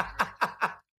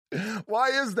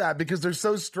 Why is that? Because they're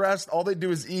so stressed. All they do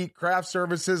is eat craft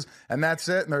services and that's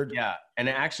it. And yeah. And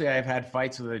actually I've had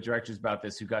fights with the directors about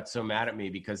this who got so mad at me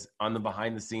because on the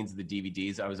behind the scenes of the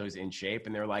DVDs, I was always in shape.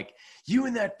 And they're like, you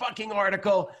in that fucking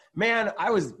article, man,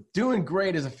 I was doing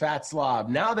great as a fat slob.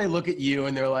 Now they look at you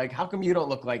and they're like, how come you don't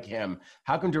look like him?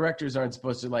 How come directors aren't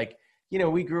supposed to like,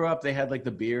 we grew up, they had like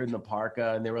the beard and the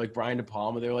parka and they were like Brian De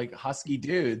Palma. They were like husky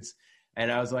dudes. And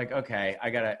I was like, okay,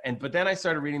 but then I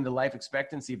started reading the life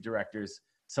expectancy of directors.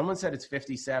 Someone said it's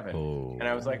 57. Oh. And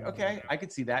I was like, okay, I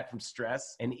could see that from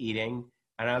stress and eating.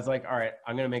 And I was like, all right,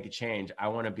 I'm going to make a change. I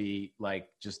want to be like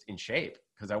just in shape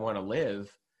because I want to live.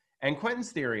 And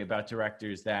Quentin's theory about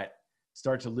directors that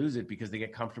start to lose it because they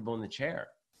get comfortable in the chair.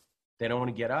 They don't want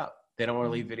to get up. They don't want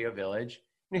to leave Video Village.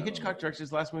 Hitchcock directed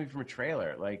his last movie from a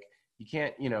trailer. Like you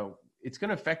can't, it's going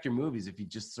to affect your movies if you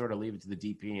just sort of leave it to the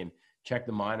DP and check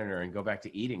the monitor and go back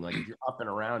to eating. Like if you're up and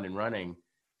around and running,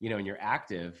 and you're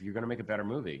active, you're going to make a better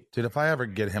movie. Dude, if I ever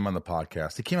get him on the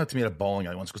podcast, he came up to me at a bowling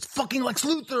alley once and goes, fucking Lex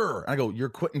Luthor. And I go, you're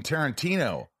Quentin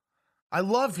Tarantino. I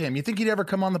love him. You think he'd ever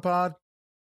come on the pod?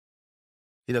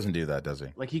 He doesn't do that, does he?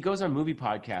 Like he goes on movie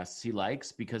podcasts he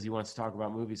likes because he wants to talk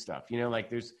about movie stuff.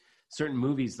 Like there's certain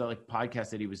movies that like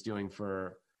podcasts that he was doing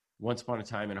for Once Upon a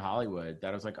Time in Hollywood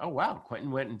that I was like, oh, wow, Quentin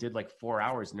went and did like 4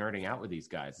 hours nerding out with these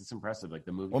guys. It's impressive, like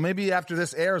the movie. Well, maybe after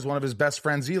this airs, one of his best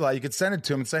friends, Eli, you could send it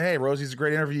to him and say, hey, Rosie's a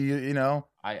great interview,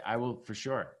 I will for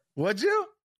sure. Would you?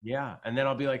 Yeah. And then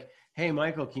I'll be like, hey,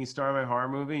 Michael, can you star in my horror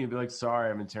movie? And you'll be like, sorry,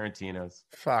 I'm in Tarantino's.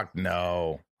 Fuck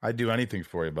no. I'd do anything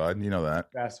for you, bud. You know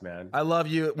that. Best, man. I love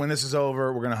you. When this is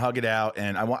over, we're going to hug it out.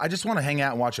 And I just want to hang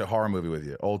out and watch a horror movie with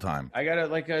you, old time. I got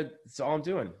to it's all I'm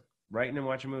doing. Writing and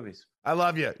watching movies. I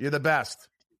love you. You're the best.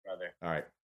 Brother. All right.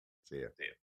 See you.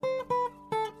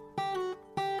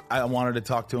 I wanted to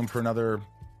talk to him for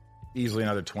easily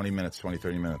another 20 minutes, 20,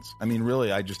 30 minutes. I mean,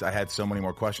 really, I had so many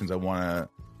more questions. I want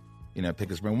to, pick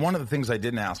his brain. One of the things I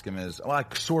didn't ask him is, I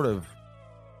sort of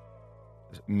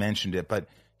mentioned it, but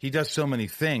he does so many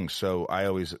things. So I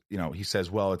always, he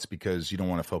says, well, it's because you don't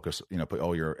want to focus, put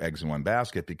all your eggs in one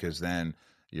basket because then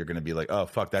you're going to be like, oh,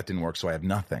 fuck, that didn't work. So I have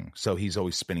nothing. So he's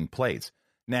always spinning plates.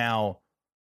 Now,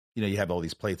 you have all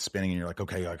these plates spinning and you're like,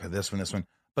 okay, I got this one.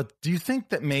 But do you think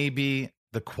that maybe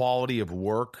the quality of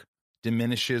work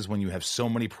diminishes when you have so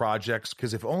many projects?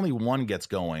 Because if only one gets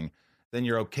going, then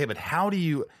you're okay. But how do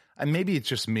you, and maybe it's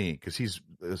just me because he's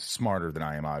smarter than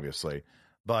I am, obviously.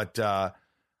 But I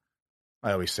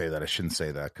always say that. I shouldn't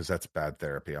say that because that's bad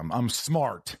therapy. I'm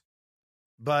smart.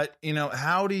 But,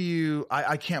 how do you,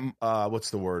 I can't, what's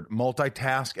the word?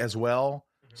 Multitask as well.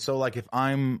 Mm-hmm. So like if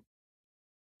I'm,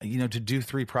 to do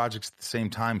 3 projects at the same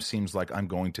time seems like I'm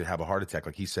going to have a heart attack.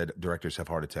 Like he said, directors have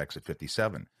heart attacks at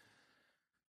 57.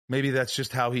 Maybe that's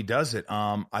just how he does it.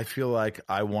 I feel like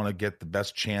I want to get the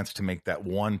best chance to make that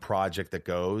one project that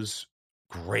goes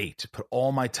great. Put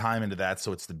all my time into that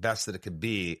so it's the best that it could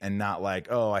be, and not like,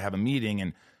 oh, I have a meeting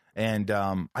and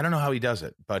I don't know how he does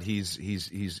it, but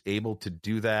he's able to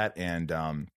do that, and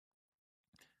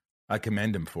I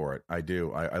commend him for it. I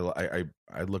do.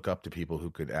 I look up to people who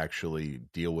could actually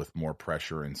deal with more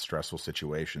pressure in stressful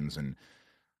situations. And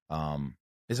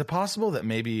is it possible that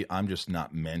maybe I'm just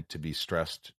not meant to be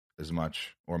stressed as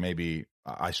much, or maybe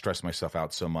I stress myself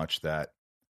out so much that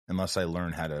unless I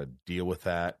learn how to deal with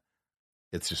that,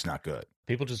 it's just not good.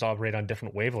 People just operate on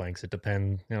different wavelengths. It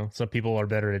depends. Some people are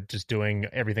better at just doing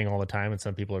everything all the time, and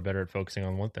some people are better at focusing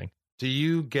on one thing. Do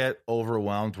you get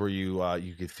overwhelmed where you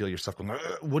could feel yourself going?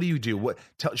 What do you do?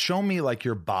 Show me like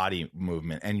your body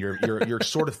movement and your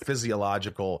sort of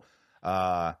physiological.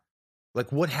 Like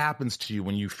what happens to you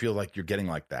when you feel like you're getting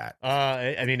like that?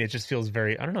 I mean, it just feels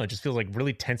very. I don't know. It just feels like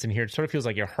really tense in here. It sort of feels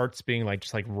like your heart's being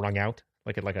just wrung out,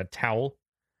 like a towel.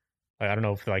 I don't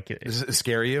know if does it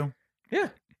scare you? Yeah.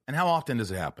 And how often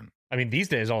does it happen? I mean, these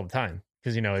days all the time.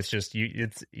 Because it's just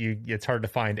it's hard to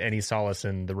find any solace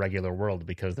in the regular world,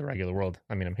 because the regular world,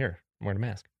 I mean, I'm here, I'm wearing a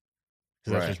mask,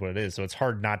 because that's just what it is. So it's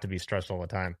hard not to be stressed all the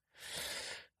time.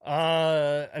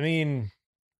 I mean,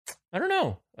 I don't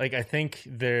know. Like, I think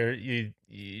if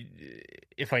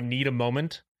I need a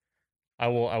moment, I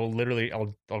will literally,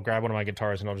 I'll grab one of my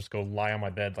guitars and I'll just go lie on my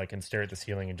bed, like, and stare at the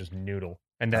ceiling and just noodle.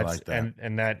 And I that's, like that.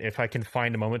 and that if I can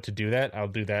find a moment to do that, I'll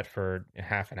do that for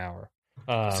half an hour.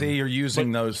 See, you're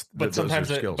using those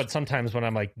skills. But sometimes when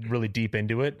I'm like really deep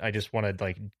into it, I just want to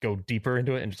like go deeper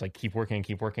into it and just like keep working,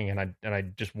 and I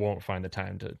just won't find the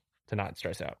time to not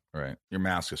stress out. Right. Your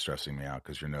mask is stressing me out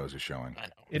because your nose is showing. I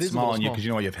know It's small on you because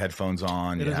you know you have headphones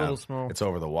on. It is a little small. It's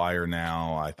over the wire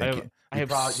now. I think.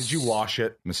 Did you wash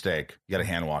it? Mistake. You got to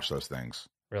hand wash those things.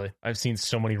 Really, I've seen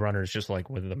so many runners just like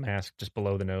with the mask just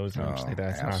below the nose. And I'm just like,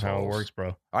 that's not how it works,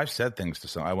 bro. I've said things to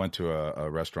some. I went to a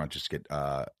restaurant just to get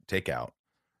takeout,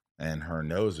 and her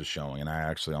nose is showing, and I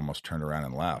actually almost turned around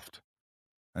and left.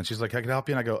 And she's like, "I can help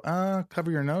you," and I go,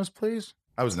 "Cover your nose, please."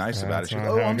 I was nice about it. She goes,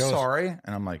 "Oh, I'm sorry,"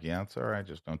 and I'm like, "Yeah, it's all right.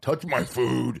 Just don't touch my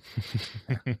food."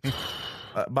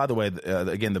 By the way,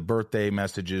 again, the birthday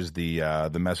messages,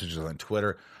 the messages on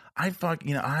Twitter.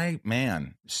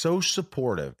 So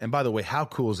supportive. And by the way, how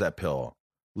cool is that pillow?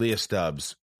 Leah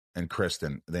Stubbs and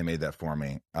Kristen, they made that for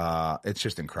me. It's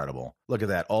just incredible. Look at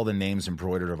that. All the names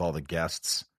embroidered of all the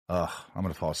guests. I'm going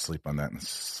to fall asleep on that and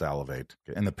salivate.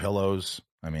 And the pillows.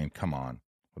 I mean, come on.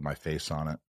 With my face on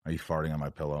it. Are you farting on my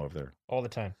pillow over there? All the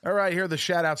time. All right, here are the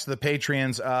shout-outs to the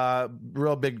Patreons.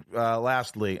 Real big,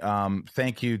 lastly,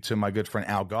 thank you to my good friend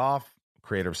Al Goff,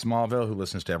 creator of Smallville, who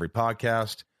listens to every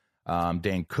podcast.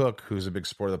 Dane Cook, who's a big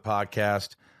supporter of the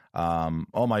podcast.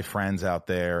 All my friends out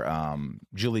there.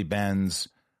 Julie Benz.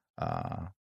 There's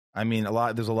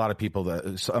a lot of people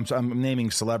that I'm naming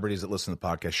celebrities that listen to the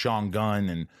podcast. Sean Gunn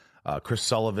and Chris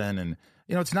Sullivan. And,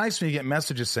 it's nice when you get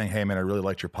messages saying, "Hey man, I really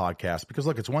liked your podcast," because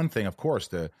look, it's one thing, of course,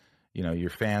 your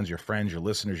fans, your friends, your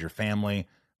listeners, your family,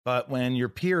 but when your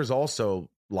peers also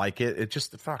like it,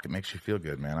 it makes you feel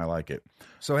good, man. I like it.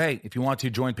 So, hey, if you want to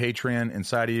join Patreon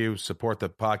inside of you, support the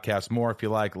podcast more if you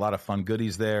like. A lot of fun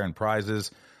goodies there and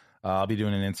prizes. I'll be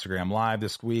doing an Instagram Live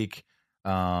this week.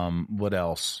 What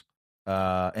else?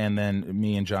 And then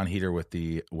me and John Heater with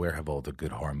the Where Have All the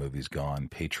Good Horror Movies Gone?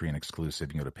 Patreon exclusive.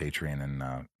 You can go to Patreon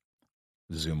and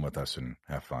Zoom with us and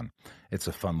have fun. It's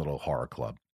a fun little horror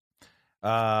club. You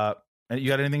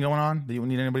got anything going on that you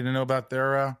need anybody to know about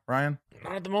there, Ryan?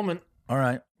 Not at the moment. All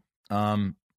right.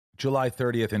 July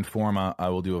 30th in Forma, I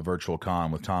will do a virtual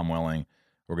con with Tom Welling.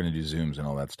 We're going to do Zooms and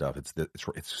all that stuff. It's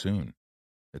soon.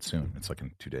 It's soon. It's like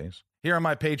in 2 days. Here are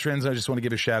my patrons. I just want to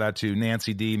give a shout out to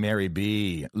Nancy D, Mary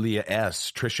B, Leah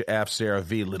S, Trisha F, Sarah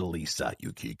V, Little Lisa,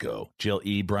 Yukiko, Jill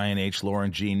E, Brian H,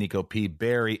 Lauren G, Nico P,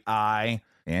 Barry I,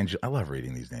 I love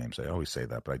reading these names. I always say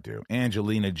that, but I do.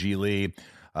 Angelina G. Lee,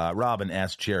 Robin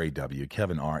S., Jerry W.,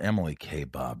 Kevin R., Emily K.,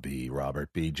 Bob B.,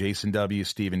 Robert B., Jason W.,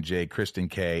 Stephen J., Kristen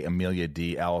K., Amelia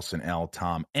D., Allison L.,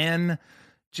 Tom N.,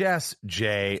 Jess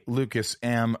J., Lucas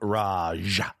M.,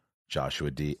 Raj,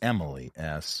 Joshua D., Emily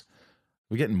S.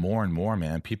 We're getting more and more,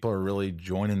 man. People are really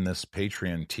joining this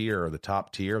Patreon tier, or the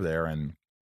top tier there, and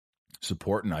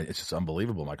supporting. It's just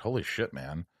unbelievable. I'm like, holy shit,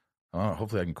 man.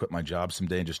 Hopefully I can quit my job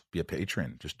someday and just be a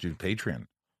patron. Just do Patreon.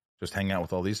 Just hang out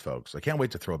with all these folks. I can't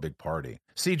wait to throw a big party.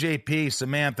 CJP,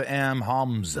 Samantha M,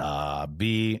 Hamza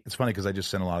B. It's funny because I just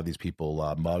sent a lot of these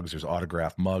people mugs. There's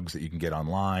autographed mugs that you can get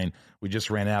online. We just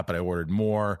ran out, but I ordered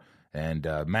more. And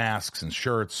masks and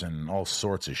shirts and all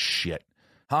sorts of shit.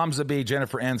 Hamza B,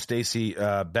 Jennifer N, Stacy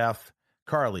Beth,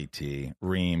 Carly T,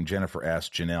 Reem, Jennifer S,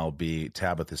 Janelle B,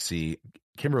 Tabitha C,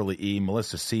 Kimberly E,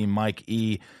 Melissa C, Mike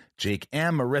E, Jake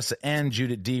M, Marissa N,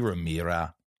 Judith D,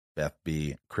 Ramira, Beth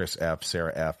B, Chris F,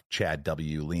 Sarah F, Chad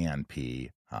W, Leanne P,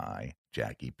 hi,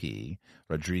 Jackie P,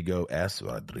 Rodrigo S,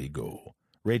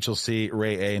 Rachel C,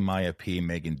 Ray A, Maya P,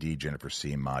 Megan D, Jennifer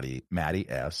C, Maddie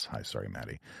S, hi, sorry,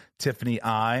 Maddie, Tiffany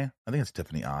I think it's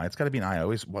Tiffany I. It's got to be an I.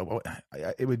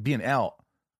 It would be an L.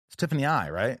 It's Tiffany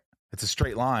I, right? It's a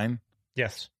straight line.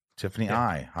 Yes. Tiffany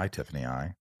I. Hi, Tiffany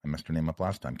I. I messed her name up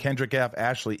last time. Kendrick F,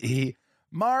 Ashley E,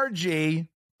 Margie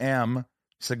M,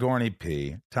 Sigourney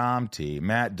P, Tom T,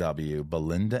 Matt W,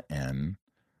 Belinda N,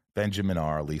 Benjamin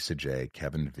R, Lisa J,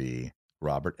 Kevin V,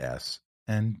 Robert S,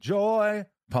 and Joy.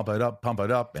 Pump it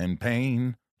up, and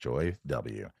Pain. Joy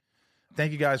W.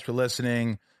 Thank you guys for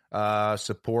listening.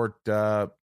 Support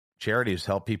charities,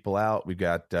 help people out. We've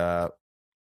got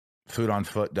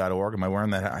foodonfoot.org. Am I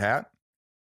wearing that hat?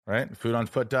 Right?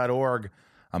 Foodonfoot.org.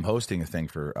 I'm hosting a thing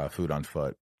for Food on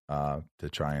Foot to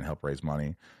try and help raise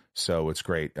money. So it's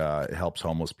great. It helps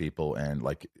homeless people, and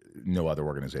like no other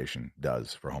organization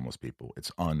does for homeless people.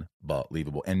 It's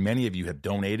unbelievable. And many of you have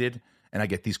donated, and I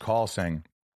get these calls saying,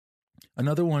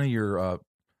 another one of your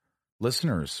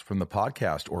listeners from the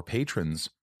podcast or patrons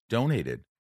donated.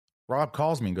 Rob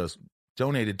calls me and goes,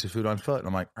 donated to Food on Foot. And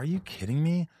I'm like, are you kidding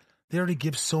me? They already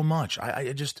give so much.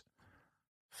 I just,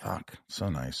 fuck, so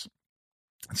nice.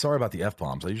 And sorry about the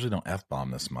F-bombs. I usually don't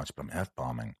F-bomb this much, but I'm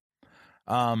F-bombing.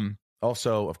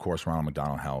 Also, of course, Ronald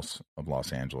McDonald House of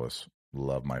Los Angeles.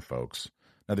 Love my folks.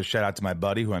 Another shout out to my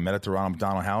buddy who I met at the Ronald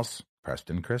McDonald House,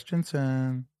 Preston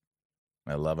Christensen.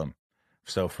 I love him.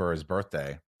 So for his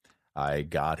birthday, I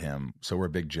got him. So we're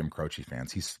big Jim Croce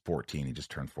fans. He's 14. He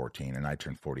just turned 14, and I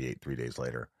turned 48 3 days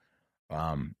later.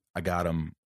 I got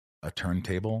him a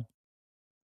turntable,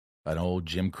 an old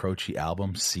Jim Croce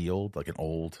album, sealed, like an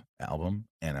old album,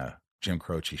 and a Jim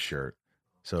Croce shirt.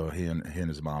 So he and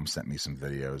his mom sent me some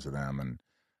videos of them, and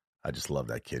I just love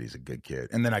that kid. He's a good kid.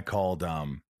 And then I called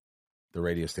the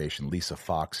radio station, Lisa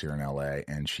Fox here in LA,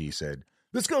 and she said,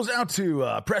 this goes out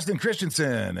to Preston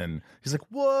Christensen. And he's like,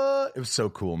 what? It was so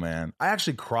cool, man. I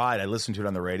actually cried. I listened to it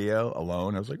on the radio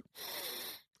alone. I was like,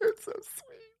 it's so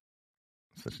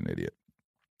sweet. Such an idiot.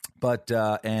 But,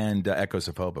 and Echoes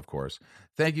of Hope, of course.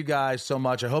 Thank you guys so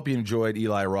much. I hope you enjoyed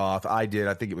Eli Roth. I did.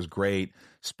 I think it was great.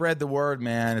 Spread the word,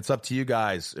 man. It's up to you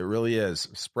guys. It really is.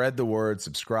 Spread the word.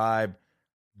 Subscribe.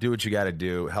 Do what you got to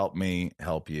do. Help me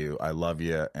help you. I love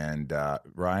you. And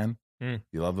Ryan, you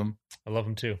love them? I love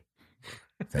them too.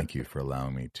 Thank you for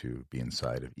allowing me to be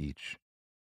inside of each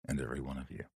and every one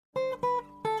of you.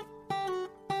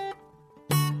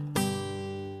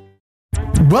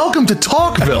 Welcome to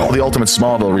Talkville. The Ultimate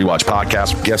Smallville Rewatch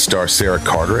Podcast. Guest star Sarah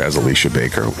Carter as Alicia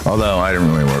Baker. Although I didn't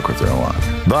really work with her a lot.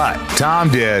 But Tom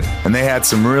did, and they had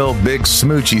some real big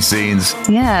smoochy scenes.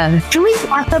 Yeah. Can we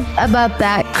talk about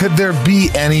that? Could there be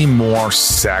any more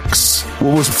sex?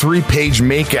 What was a 3-page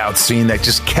makeout scene that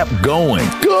just kept going?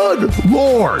 Good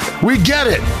Lord. We get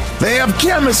it. They have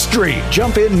chemistry.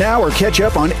 Jump in now or catch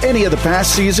up on any of the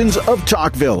past seasons of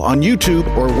Talkville on YouTube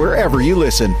or wherever you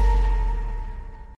listen.